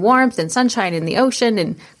food and warmth and sunshine in the ocean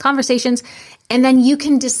and conversations. And then you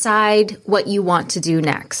can decide what you want to do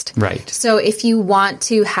next. Right. So if you want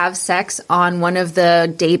to have sex on one of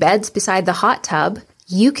the day beds beside the hot tub,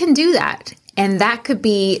 you can do that. And that could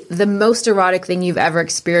be the most erotic thing you've ever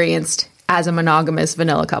experienced as a monogamous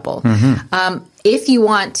vanilla couple. Mm-hmm. If you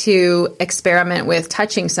want to experiment with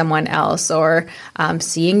touching someone else or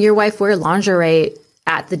seeing your wife wear lingerie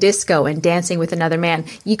at the disco and dancing with another man,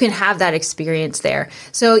 you can have that experience there.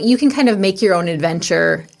 So you can kind of make your own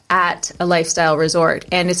adventure at a lifestyle resort.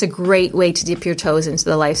 And it's a great way to dip your toes into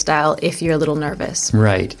the lifestyle if you're a little nervous.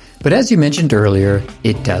 Right. But as you mentioned earlier,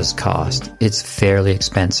 it does cost. It's fairly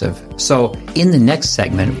expensive. So in the next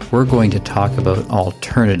segment, we're going to talk about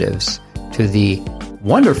alternatives to the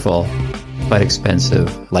wonderful but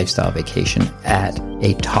expensive lifestyle vacation at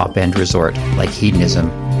a top-end resort like Hedonism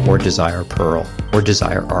or Desire Pearl or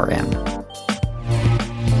Desire RM.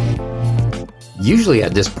 Usually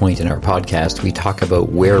at this point in our podcast, we talk about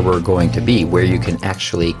where we're going to be, where you can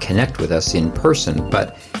actually connect with us in person,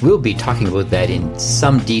 but we'll be talking about that in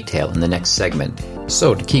some detail in the next segment.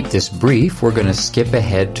 So to keep this brief, we're going to skip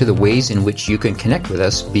ahead to the ways in which you can connect with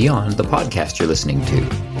us beyond the podcast you're listening to.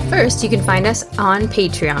 First, you can find us on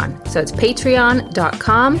Patreon. So it's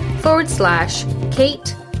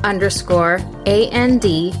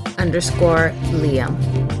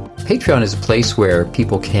patreon.com/Kate_AND_Liam. Patreon is a place where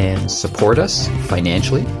people can support us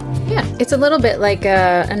financially. Yeah, it's a little bit like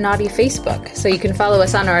a naughty Facebook. So you can follow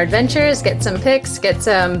us on our adventures, get some pics, get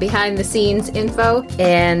some behind-the-scenes info,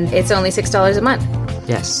 and it's only $6 a month.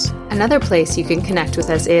 Yes. Another place you can connect with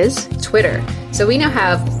us is Twitter. So we now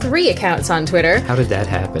have 3 accounts on Twitter. How did that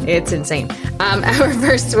happen? It's insane. Our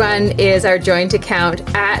first one is our joint account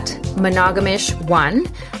at Monogamish1.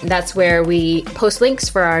 That's where we post links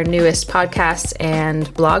for our newest podcasts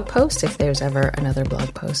and blog posts, if there's ever another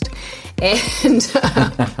blog post. And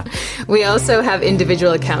we also have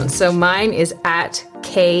individual accounts. So mine is at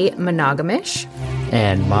KMonogamish.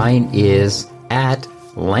 And mine is at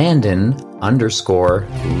Landon_Liam.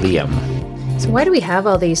 So why do we have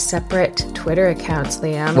all these separate Twitter accounts,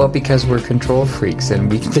 Liam? Well, because we're control freaks,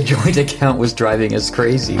 and the joint account was driving us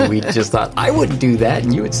crazy. We just thought, I wouldn't do that,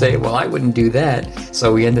 and you would say, well, I wouldn't do that.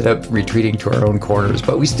 So we ended up retreating to our own corners,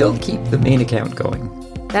 but we still keep the main account going.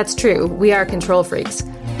 That's true. We are control freaks.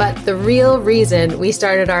 But the real reason we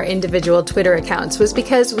started our individual Twitter accounts was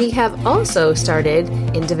because we have also started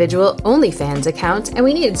individual OnlyFans accounts, and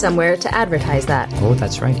we needed somewhere to advertise that. Oh,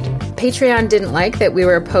 that's right. Patreon didn't like that we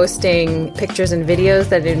were posting pictures and videos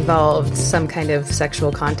that involved some kind of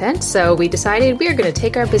sexual content, so we decided we were going to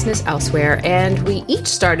take our business elsewhere, and we each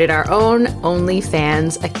started our own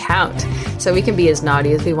OnlyFans account, so we can be as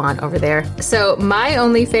naughty as we want over there. So my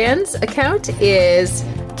OnlyFans account is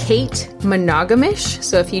Kate Monogamish.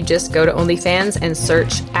 So if you just go to OnlyFans and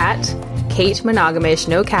search at Kate Monogamish,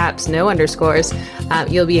 no caps, no underscores,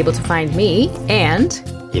 you'll be able to find me. And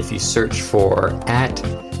if you search for at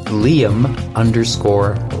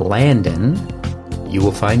Liam_Landon, you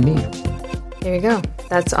will find me. There you go.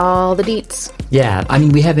 That's all the deets. Yeah, I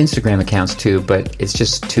mean, we have Instagram accounts too, but it's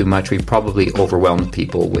just too much. We've probably overwhelmed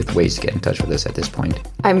people with ways to get in touch with us at this point.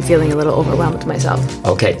 I'm feeling a little overwhelmed myself.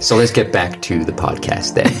 Okay, so let's get back to the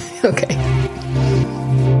podcast then. Okay.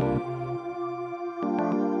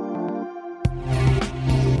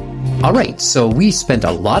 All right, so we spent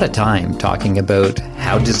a lot of time talking about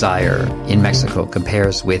how Desire in Mexico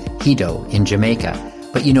compares with Hedo in Jamaica.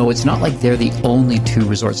 But, you know, it's not like they're the only 2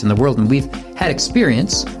 resorts in the world, and we've had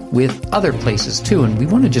experience with other places too, and we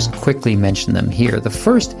want to just quickly mention them here. The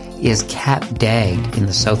first is Cap d'Agde in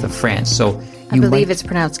the south of France. So I believe it's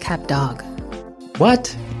pronounced Cap Dog.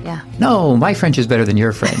 What? Yeah. No, my French is better than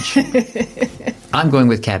your French. I'm going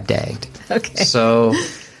with Cap d'Agde. Okay. So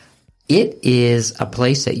it is a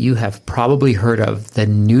place that you have probably heard of, the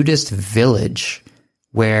nudist village,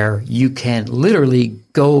 where you can literally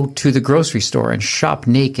go to the grocery store and shop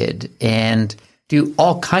naked and do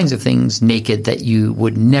all kinds of things naked that you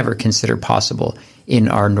would never consider possible in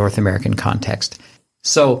our North American context.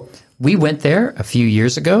 So we went there a few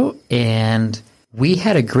years ago and we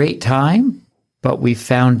had a great time, but we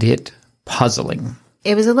found it puzzling.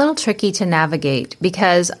 It was a little tricky to navigate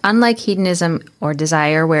because unlike hedonism or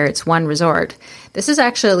Desire, where it's one resort, this is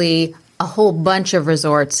actually a whole bunch of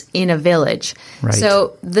resorts in a village. Right.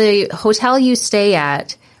 So the hotel you stay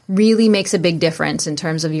at really makes a big difference in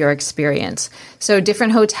terms of your experience. So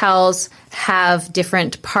different hotels have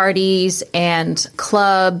different parties and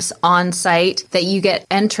clubs on site that you get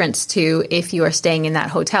entrance to if you are staying in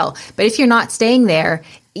that hotel. But if you're not staying there,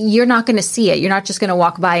 you're not going to see it. You're not just going to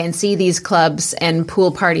walk by and see these clubs and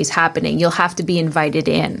pool parties happening. You'll have to be invited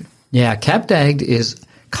in. Yeah, Cap d'Agde is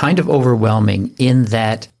kind of overwhelming in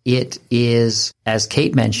that it is, as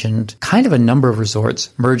Kate mentioned, kind of a number of resorts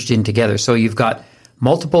merged in together. So you've got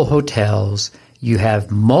multiple hotels, you have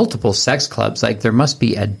multiple sex clubs, like there must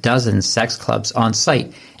be a dozen sex clubs on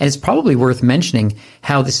site. And it's probably worth mentioning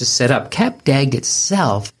how this is set up. Cap d'Agde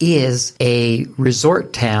itself is a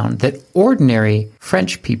resort town that ordinary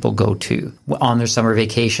French people go to on their summer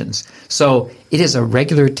vacations. So it is a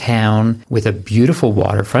regular town with a beautiful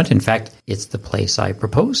waterfront. In fact, it's the place I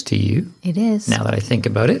proposed to you. It is. Now that I think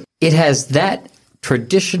about it. It has that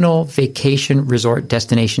traditional vacation resort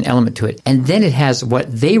destination element to it. And then it has what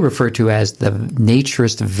they refer to as the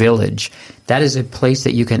naturist village. That is a place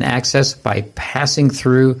that you can access by passing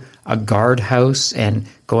through a guardhouse and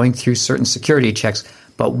going through certain security checks.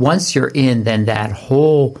 But once you're in, then that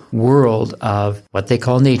whole world of what they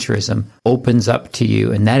call naturism opens up to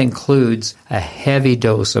you. And that includes a heavy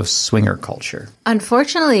dose of swinger culture.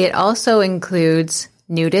 Unfortunately, it also includes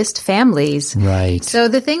nudist families. Right. So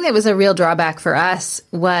the thing that was a real drawback for us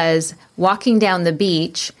was walking down the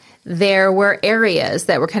beach. There were areas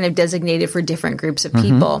that were kind of designated for different groups of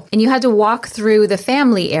people. And you had to walk through the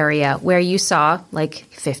family area where you saw like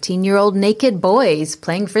 15-year-old naked boys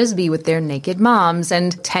playing frisbee with their naked moms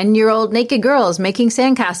and 10-year-old naked girls making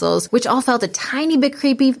sandcastles, which all felt a tiny bit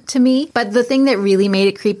creepy to me. But the thing that really made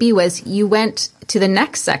it creepy was you went to the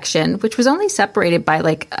next section, which was only separated by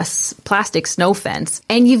like a plastic snow fence.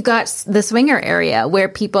 And you've got the swinger area where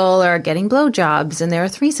people are getting blowjobs and there are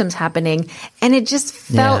threesomes happening. And it just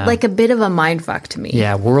felt like a bit of a mindfuck to me.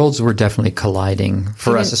 Yeah, worlds were definitely colliding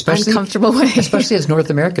for us, especially uncomfortable way. Especially as North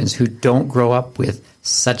Americans who don't grow up with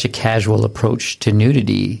such a casual approach to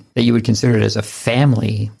nudity that you would consider it as a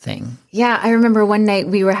family thing. Yeah, I remember one night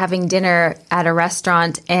we were having dinner at a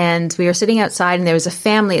restaurant and we were sitting outside and there was a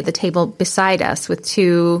family at the table beside us with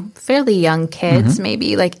two fairly young kids,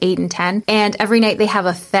 maybe like 8 and 10. And every night they have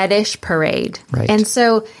a fetish parade. Right. And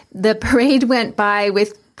so the parade went by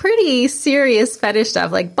with pretty serious fetish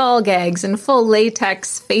stuff like ball gags and full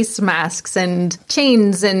latex face masks and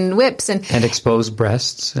chains and whips and exposed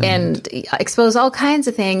breasts and expose all kinds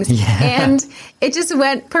of things. Yeah. And it just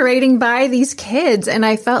went parading by these kids. And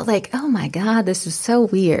I felt like, oh my God, this is so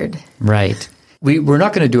weird. Right. We're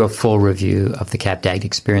not going to do a full review of the Cap D'Agde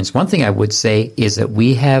experience. One thing I would say is that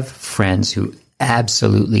we have friends who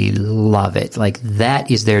absolutely love it. Like that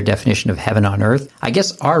is their definition of heaven on earth. I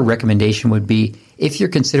guess our recommendation would be if you're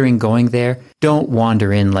considering going there, don't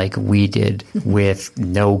wander in like we did with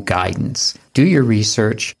no guidance. Do your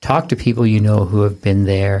research, talk to people you know who have been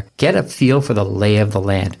there, get a feel for the lay of the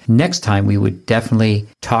land. Next time, we would definitely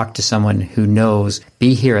talk to someone who knows,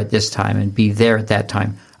 be here at this time and be there at that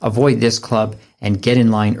time. Avoid this club and get in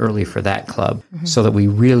line early for that club so that we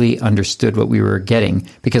really understood what we were getting.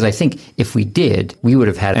 Because I think if we did, we would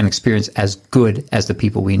have had an experience as good as the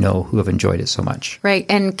people we know who have enjoyed it so much. Right.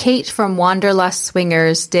 And Kate from Wanderlust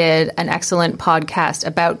Swingers did an excellent podcast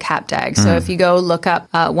about Cap D'Agde. So if you go look up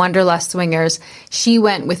Wanderlust Swingers, she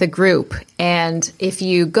went with a group. And if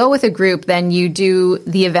you go with a group, then you do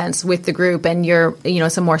the events with the group and you're,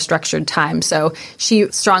 some more structured time. So she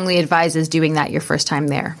strongly advises doing that your first time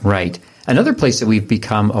there. Right. Another place that we've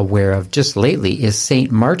become aware of just lately is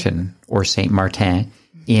Saint Martin or Saint Martin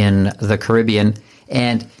in the Caribbean.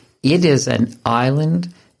 And it is an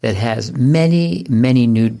island that has many, many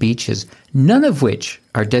nude beaches, none of which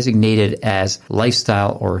are designated as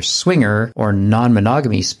lifestyle or swinger or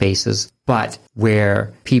non-monogamy spaces, but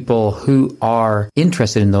where people who are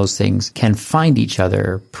interested in those things can find each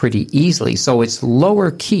other pretty easily. So it's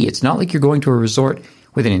lower key. It's not like you're going to a resort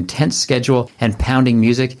with an intense schedule and pounding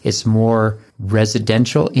music. It's more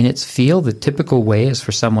residential in its feel. The typical way is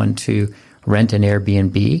for someone to rent an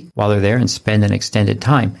Airbnb while they're there and spend an extended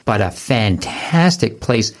time. But a fantastic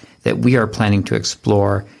place that we are planning to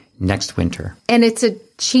explore next winter. And it's a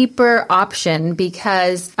cheaper option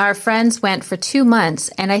because our friends went for 2 months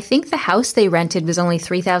and I think the house they rented was only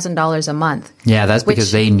 $3,000 a month. Yeah, that's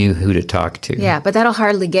because they knew who to talk to. Yeah, but that'll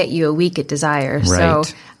hardly get you a week at Desire. Right.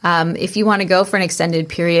 So if you want to go for an extended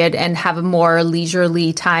period and have a more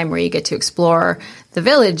leisurely time where you get to explore the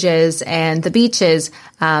villages and the beaches,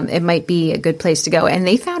 it might be a good place to go. And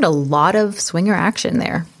they found a lot of swinger action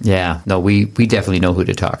there. Yeah, no, we definitely know who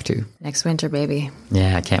to talk to. Next winter, baby.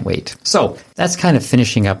 Yeah, I can't wait. So that's kind of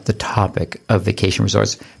finishing up the topic of vacation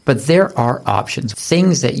resorts. But there are options,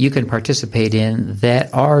 things that you can participate in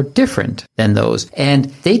that are different than those. And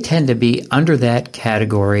they tend to be under that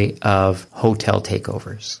category of hotel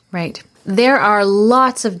takeovers. Right. There are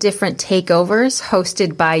lots of different takeovers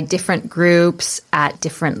hosted by different groups at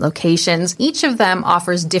different locations. Each of them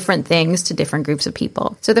offers different things to different groups of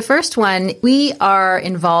people. So the first one we are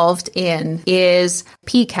involved in is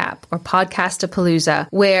PCAP, or Podcastapalooza,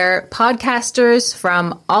 where podcasters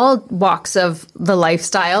from all walks of the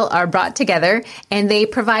lifestyle are brought together and they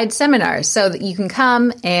provide seminars so that you can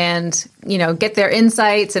come and get their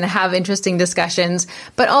insights and have interesting discussions,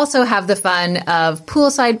 but also have the fun of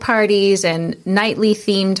poolside parties and nightly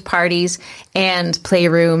themed parties and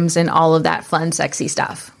playrooms and all of that fun, sexy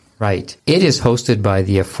stuff. Right. It is hosted by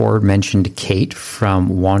the aforementioned Kate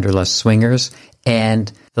from Wanderlust Swingers,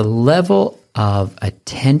 and the level of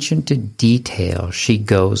attention to detail she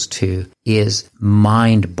goes to is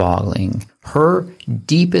mind-boggling. Her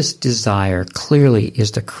deepest desire clearly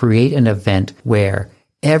is to create an event where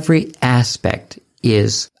every aspect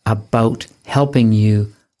is about helping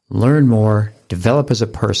you learn more, develop as a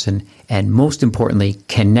person, and most importantly,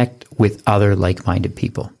 connect with other like-minded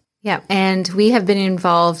people. Yeah, and we have been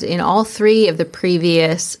involved in all three of the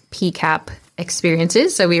previous PCAP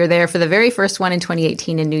experiences. So we were there for the very first one in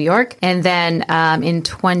 2018 in New York, and then in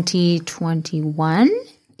 2021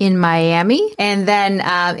 in Miami, and then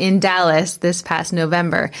in Dallas this past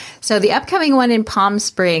November. So the upcoming one in Palm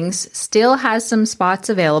Springs still has some spots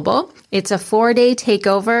available. It's a 4-day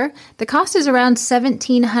takeover. The cost is around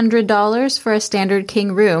 $1,700 for a standard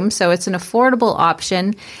king room, so it's an affordable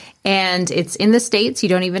option. And it's in the States. You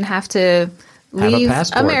don't even have to leave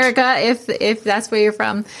America if that's where you're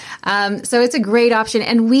from. So it's a great option.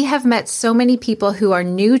 And we have met so many people who are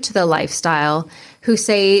new to the lifestyle who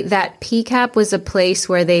say that PCAP was a place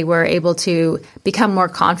where they were able to become more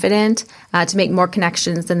confident, to make more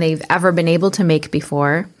connections than they've ever been able to make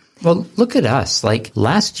before. Well, look at us. Like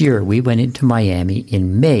last year, we went into Miami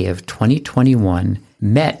in May of 2021,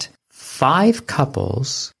 met 5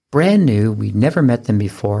 couples, brand new, we'd never met them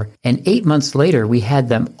before, and 8 months later, we had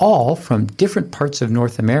them all from different parts of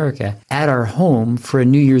North America at our home for a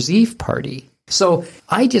New Year's Eve party. So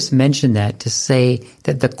I just mentioned that to say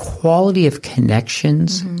that the quality of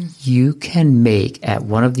connections you can make at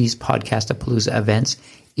one of these Podcastapalooza events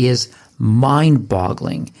is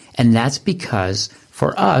mind-boggling. And that's because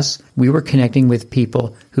for us, we were connecting with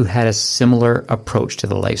people who had a similar approach to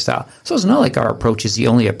the lifestyle. So it's not like our approach is the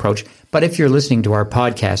only approach, but if you're listening to our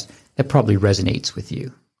podcast, that probably resonates with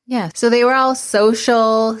you. Yeah. So they were all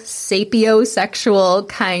social, sapiosexual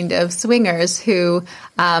kind of swingers who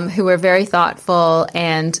were very thoughtful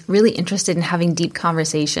and really interested in having deep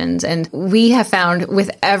conversations. And we have found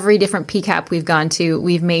with every different PCAP we've gone to,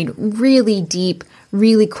 we've made really deep,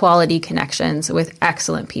 really quality connections with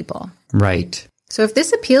excellent people. Right. So if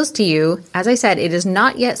this appeals to you, as I said, it is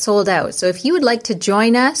not yet sold out. So if you would like to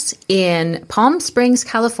join us in Palm Springs,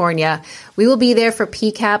 California, we will be there for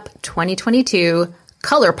PCAP 2022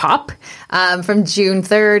 Color Pop from June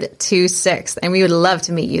 3rd to 6th. And we would love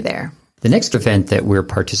to meet you there. The next event that we're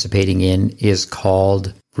participating in is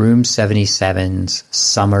called Room 77's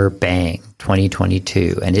Summer Bang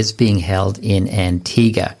 2022, and it's being held in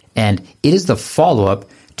Antigua. And it is the follow-up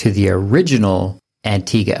to the original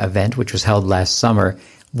Antigua event, which was held last summer,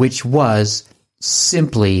 which was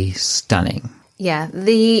simply stunning. Yeah,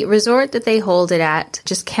 the resort that they hold it at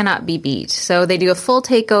just cannot be beat. So they do a full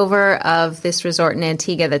takeover of this resort in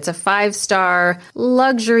Antigua that's a 5-star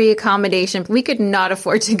luxury accommodation. We could not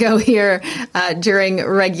afford to go here during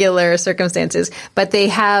regular circumstances, but they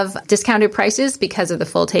have discounted prices because of the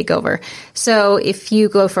full takeover. So if you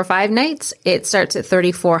go for 5 nights, it starts at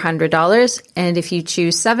 $3,400. And if you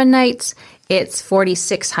choose 7 nights, it's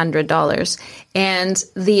 $4,600. And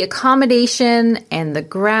the accommodation and the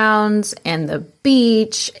grounds and the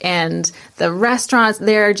beach and the restaurants,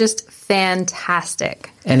 they're just fantastic.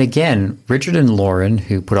 And again, Richard and Lauren,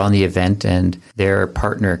 who put on the event, and their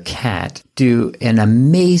partner, Kat, do an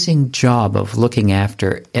amazing job of looking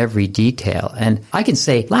after every detail. And I can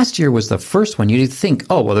say last year was the first one. You'd think,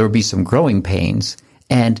 oh, well, there would be some growing pains.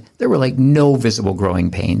 And there were like no visible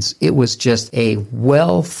growing pains. It was just a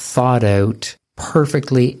well thought out,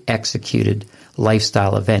 perfectly executed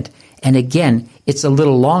lifestyle event. And again, it's a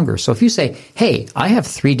little longer. So if you say, hey, I have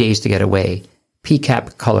 3 days to get away,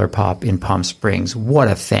 PCAP Color Pop in Palm Springs, what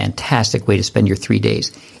a fantastic way to spend your 3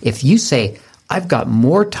 days. If you say, I've got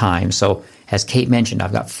more time, so as Kate mentioned,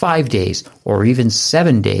 I've got 5 days or even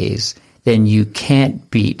 7 days, then you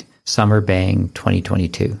can't beat Summer Bang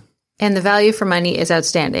 2022. And the value for money is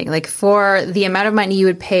outstanding. Like for the amount of money you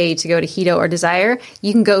would pay to go to Hedo or Desire,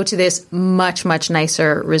 you can go to this much, much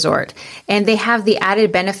nicer resort. And they have the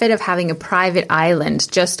added benefit of having a private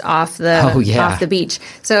island just off the beach.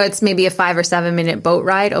 So it's maybe a 5 or 7 minute boat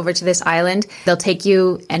ride over to this island. They'll take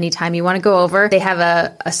you anytime you want to go over. They have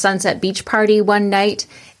a sunset beach party one night,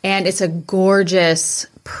 and it's a gorgeous,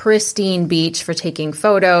 pristine beach for taking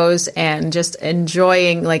photos and just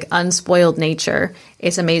enjoying like unspoiled nature.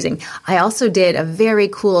 It's amazing. I also did a very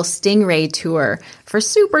cool stingray tour for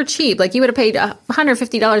super cheap. Like you would have paid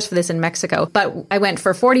 $150 for this in Mexico, but I went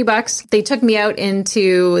for $40. They took me out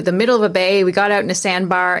into the middle of a bay. We got out in a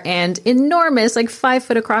sandbar, and enormous, like 5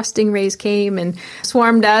 foot across stingrays came and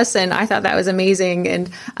swarmed us. And I thought that was amazing. And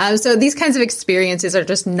so these kinds of experiences are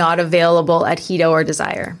just not available at Hedo or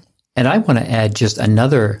Desire. And I want to add just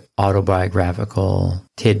another autobiographical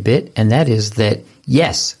tidbit, and that is that,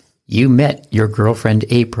 yes, you met your girlfriend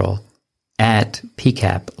April at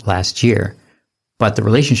PCAP last year, but the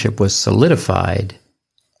relationship was solidified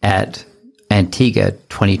at Antigua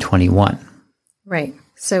 2021. Right.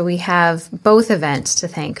 So we have both events to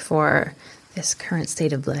thank for this current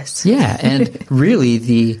state of bliss. Yeah, and really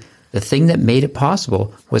the the thing that made it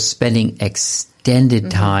possible was spending extended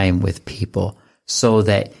time with people so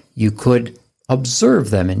that you could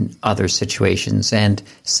observe them in other situations and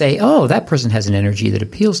say, oh, that person has an energy that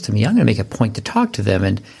appeals to me. I'm going to make a point to talk to them.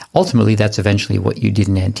 And ultimately, that's eventually what you did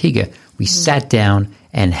in Antigua. We sat down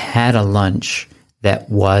and had a lunch that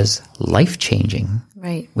was life-changing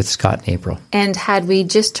with Scott and April. And had we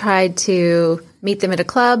just tried to meet them at a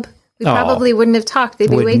club, we probably wouldn't have talked. They'd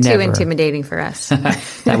be way too intimidating for us.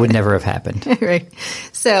 That would never have happened. Right.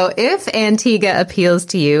 So if Antigua appeals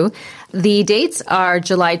to you, the dates are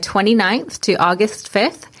July 29th to August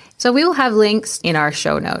 5th. So we will have links in our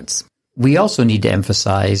show notes. We also need to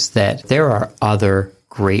emphasize that there are other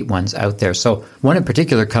great ones out there. So one in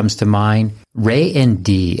particular comes to mind. Ray and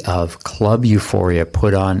Dee of Club Euphoria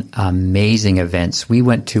put on amazing events. We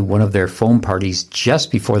went to one of their foam parties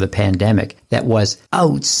just before the pandemic that was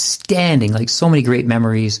outstanding. Like, so many great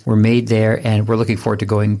memories were made there, and we're looking forward to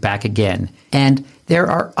going back again. And there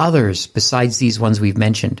are others besides these ones we've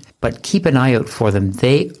mentioned, but keep an eye out for them.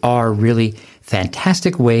 They are really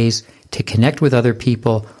fantastic ways to connect with other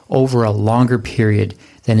people over a longer period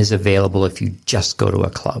than is available if you just go to a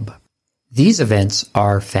club. These events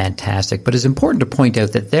are fantastic, but it's important to point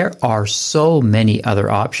out that there are so many other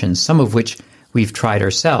options, some of which we've tried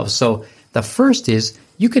ourselves. So the first is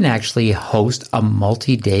you can actually host a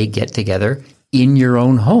multi-day get-together in your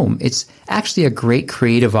own home. It's actually a great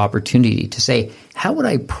creative opportunity to say, how would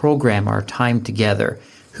I program our time together?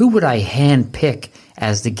 Who would I handpick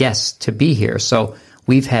as the guests to be here? So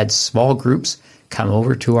we've had small groups come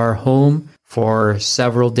over to our home for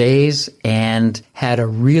several days and had a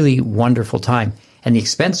really wonderful time. And the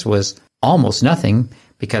expense was almost nothing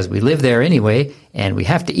because we live there anyway and we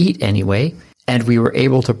have to eat anyway. And we were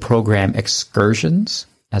able to program excursions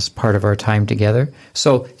as part of our time together.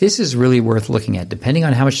 So this is really worth looking at. Depending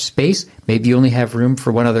on how much space, maybe you only have room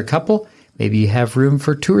for one other couple, maybe you have room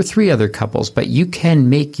for 2 or 3 other couples, but you can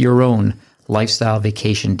make your own lifestyle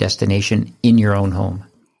vacation destination in your own home.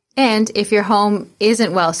 And if your home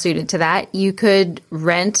isn't well suited to that, you could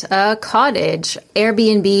rent a cottage.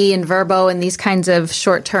 Airbnb and Vrbo and these kinds of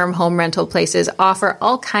short-term home rental places offer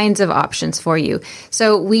all kinds of options for you.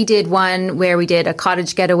 So we did one where we did a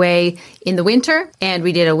cottage getaway in the winter, and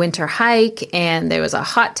we did a winter hike, and there was a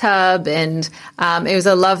hot tub, and it was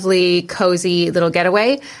a lovely, cozy little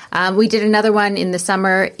getaway. We did another one in the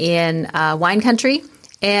summer in wine country,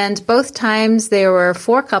 and both times there were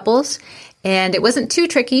 4 couples. And it wasn't too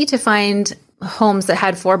tricky to find homes that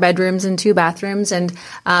had 4 bedrooms and 2 bathrooms. And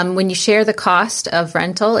when you share the cost of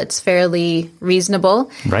rental, it's fairly reasonable.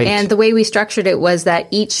 Right. And the way we structured it was that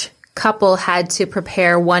each couple had to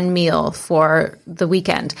prepare 1 meal for the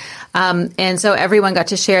weekend. And so everyone got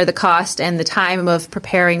to share the cost and the time of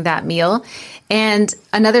preparing that meal. And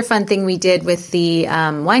another fun thing we did with the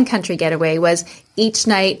wine country getaway was each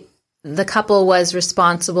night the couple was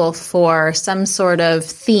responsible for some sort of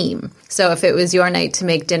theme. So if it was your night to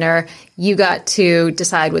make dinner, you got to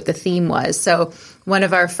decide what the theme was. So one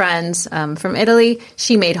of our friends from Italy,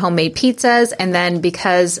 she made homemade pizzas. And then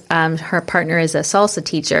because her partner is a salsa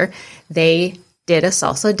teacher, they did a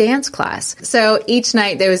salsa dance class. So each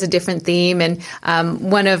night there was a different theme. And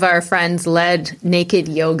one of our friends led naked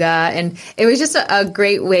yoga. And it was just a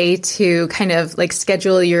great way to kind of like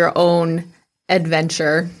schedule your own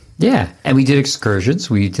adventure. Yeah, and we did excursions.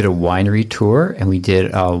 We did a winery tour, and we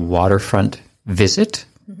did a waterfront visit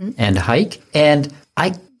and hike. And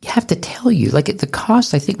I have to tell you, like, the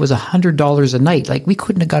cost, I think, was $100 a night. Like, we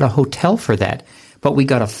couldn't have got a hotel for that. But we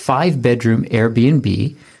got a 5-bedroom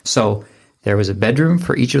Airbnb. So there was a bedroom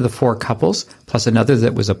for each of the 4 couples, plus another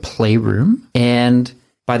that was a playroom. And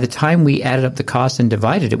by the time we added up the cost and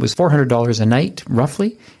divided, it was $400 a night,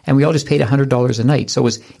 roughly. And we all just paid $100 a night. So it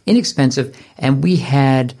was inexpensive, and we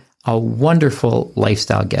had a wonderful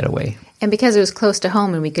lifestyle getaway. And because it was close to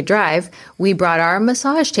home and we could drive, we brought our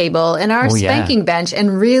massage table and our spanking bench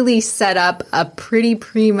and really set up a pretty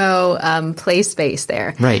primo play space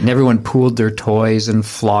there. Right. And everyone pooled their toys and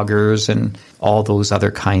floggers and all those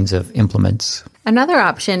other kinds of implements. Another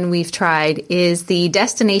option we've tried is the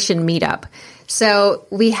destination meetup. So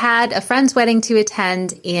we had a friend's wedding to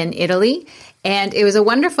attend in Italy, and it was a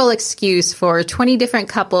wonderful excuse for 20 different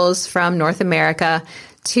couples from North America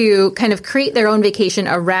to kind of create their own vacation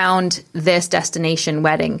around this destination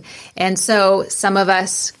wedding. And so some of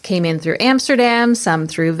us came in through Amsterdam, some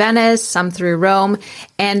through Venice, some through Rome.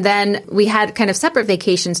 And then we had kind of separate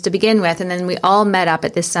vacations to begin with. And then we all met up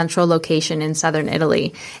at this central location in southern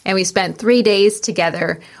Italy. And we spent 3 days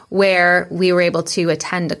together where we were able to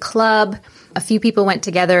attend a club. A few people went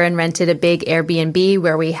together and rented a big Airbnb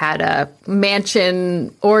where we had a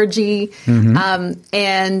mansion orgy.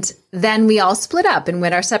 And then we all split up and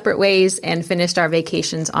went our separate ways and finished our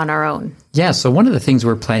vacations on our own. Yeah, so one of the things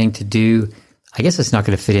we're planning to do, I guess it's not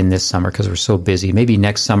going to fit in this summer because we're so busy, maybe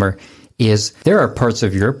next summer, is there are parts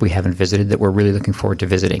of Europe we haven't visited that we're really looking forward to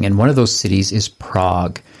visiting. And one of those cities is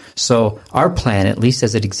Prague. So our plan, at least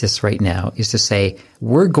as it exists right now, is to say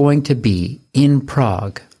we're going to be in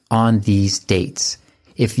Prague on these dates.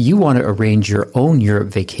 If you want to arrange your own Europe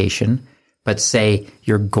vacation, but say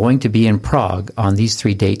you're going to be in Prague on these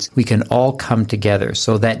 3 dates, we can all come together.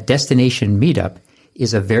 So that destination meetup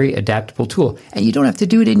is a very adaptable tool. And you don't have to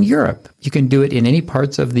do it in Europe. You can do it in any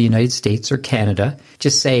parts of the United States or Canada.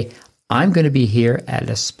 Just say, I'm going to be here at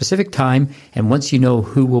a specific time. And once you know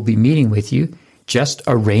who will be meeting with you, just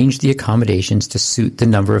arrange the accommodations to suit the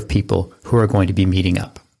number of people who are going to be meeting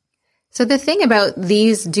up. So the thing about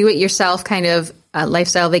these do-it-yourself kind of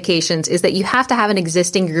lifestyle vacations is that you have to have an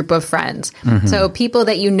existing group of friends. So people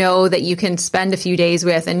that you know that you can spend a few days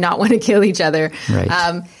with and not want to kill each other.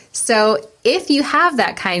 Right. So if you have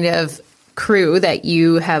that kind of crew that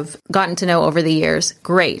you have gotten to know over the years,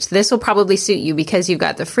 great. This will probably suit you because you've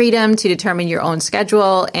got the freedom to determine your own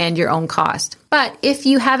schedule and your own cost. But if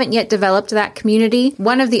you haven't yet developed that community,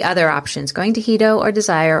 one of the other options, going to Hedo or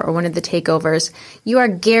Desire or one of the takeovers, you are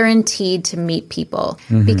guaranteed to meet people.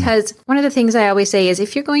 Because one of the things I always say is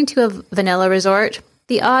if you're going to a vanilla resort,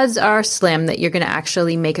 the odds are slim that you're going to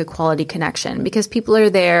actually make a quality connection because people are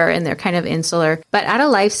there and they're kind of insular. But at a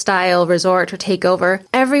lifestyle resort or takeover,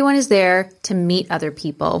 everyone is there to meet other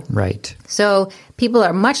people. Right. So people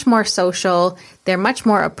are much more social. They're much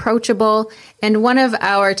more approachable. And one of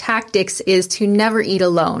our tactics is to never eat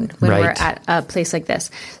alone when we're at a place like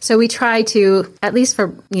this. So we try to, at least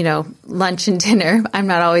for, lunch and dinner, I'm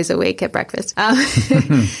not always awake at breakfast.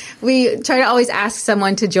 We try to always ask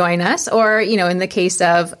someone to join us. Or, in the case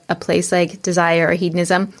of a place like Desire or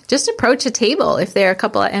Hedonism, just approach a table if there are a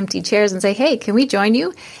couple of empty chairs and say, hey, can we join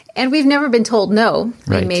you? And we've never been told no.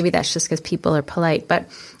 I mean, maybe that's just because people are polite. But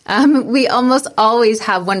we almost always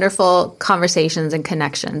have wonderful conversations and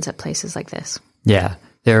connections at places like this. Yeah,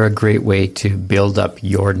 they're a great way to build up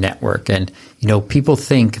your network. And, people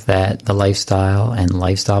think that the lifestyle and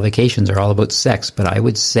lifestyle vacations are all about sex, but I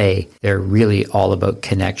would say they're really all about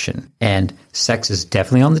connection. And sex is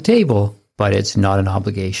definitely on the table, but it's not an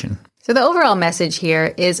obligation. So the overall message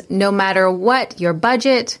here is no matter what your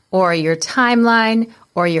budget or your timeline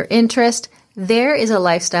or your interest, there is a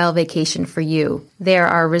lifestyle vacation for you. There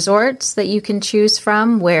are resorts that you can choose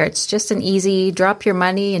from where it's just an easy drop your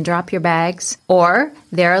money and drop your bags. Or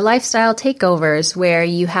there are lifestyle takeovers where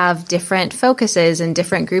you have different focuses and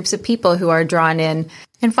different groups of people who are drawn in.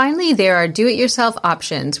 And finally, there are do-it-yourself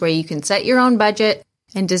options where you can set your own budget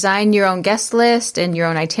and design your own guest list and your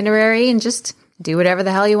own itinerary and just do whatever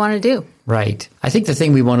the hell you want to do. Right. I think the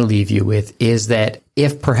thing we want to leave you with is that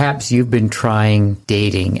if perhaps you've been trying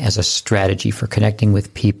dating as a strategy for connecting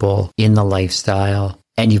with people in the lifestyle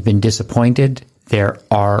and you've been disappointed, there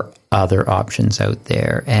are other options out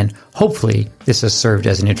there. And hopefully this has served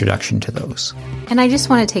as an introduction to those. And I just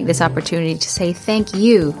want to take this opportunity to say thank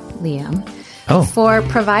you, Liam, for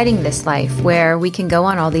providing this life where we can go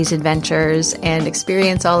on all these adventures and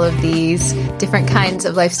experience all of these different kinds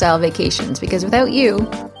of lifestyle vacations. Because without you,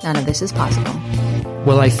 none of this is possible.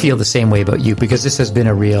 Well, I feel the same way about you because this has been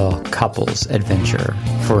a real couples adventure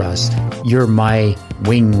for us. You're my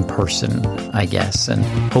wing person, I guess, and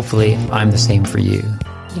hopefully I'm the same for you.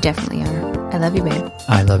 You definitely are. I love you, babe.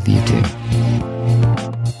 I love you too.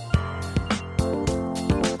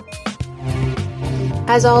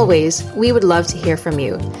 As always, we would love to hear from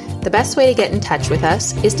you. The best way to get in touch with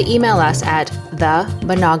us is to email us at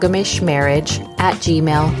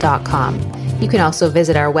themonogamishmarriage@gmail.com. You can also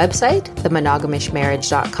visit our website,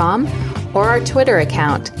 themonogamishmarriage.com, or our Twitter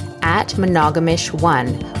account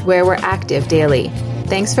 @monogamish1, where we're active daily.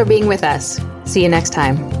 Thanks for being with us. See you next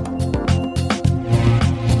time.